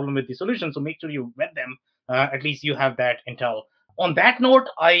real problem with the solution. So make sure you vet them. At least you have that intel. On that note,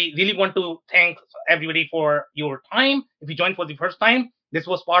 I really want to thank everybody for your time. If you joined for the first time, this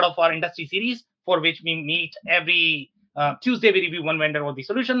was part of our industry series, for which we meet every Tuesday. We review one vendor or the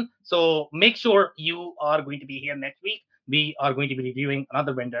solution. So make sure you are going to be here next week. We are going to be reviewing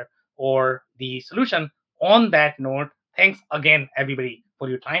another vendor or the solution. On that note, thanks again, everybody, for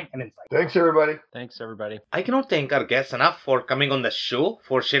your time and insight. Thanks, everybody. Thanks, everybody. I cannot thank our guests enough for coming on the show,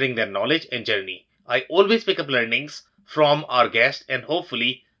 for sharing their knowledge and journey. I always pick up learnings from our guests, and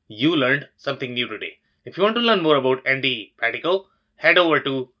hopefully you learned something new today. If you want to learn more about Andy Pratico, head over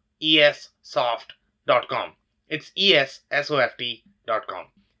to essoft.com. It's essoft.com.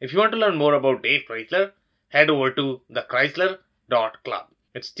 If you want to learn more about Dave Chrysler, head over to thechrysler.club.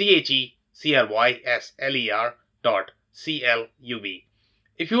 It's THEChrysler.club.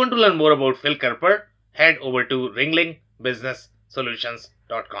 If you want to learn more about Phil Kerper, head over to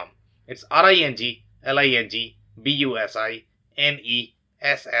ringlingbusines.com. It's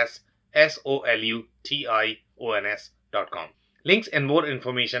ringlingbusines.com. Links and more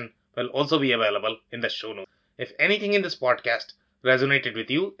information will also be available in the show notes. If anything in this podcast resonated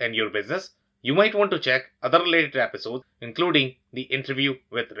with you and your business, you might want to check other related episodes, including the interview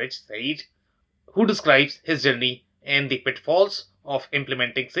with Rich Sage, who describes his journey and the pitfalls of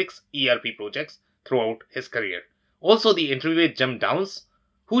implementing 6 ERP projects throughout his career. Also, the interview with Jim Downs,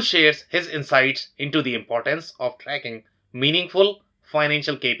 who shares his insights into the importance of tracking meaningful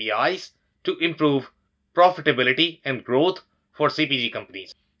financial KPIs to improve profitability and growth for CPG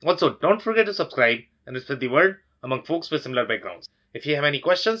companies. Also, don't forget to subscribe and spread the word among folks with similar backgrounds. If you have any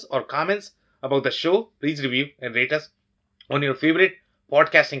questions or comments about the show, please review and rate us on your favorite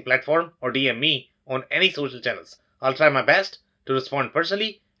podcasting platform or DM me on any social channels. I'll try my best to respond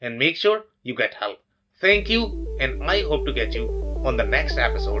personally and make sure you get help. Thank you, and I hope to get you on the next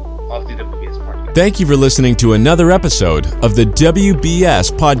episode of the WBS Podcast. Thank you for listening to another episode of the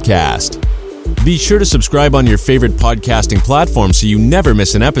WBS Podcast. Be sure to subscribe on your favorite podcasting platform so you never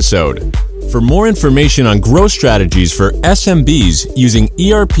miss an episode. For more information on growth strategies for SMBs using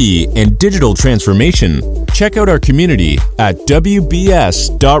ERP and digital transformation, check out our community at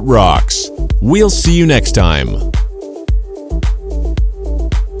wbs.rocks. We'll see you next time.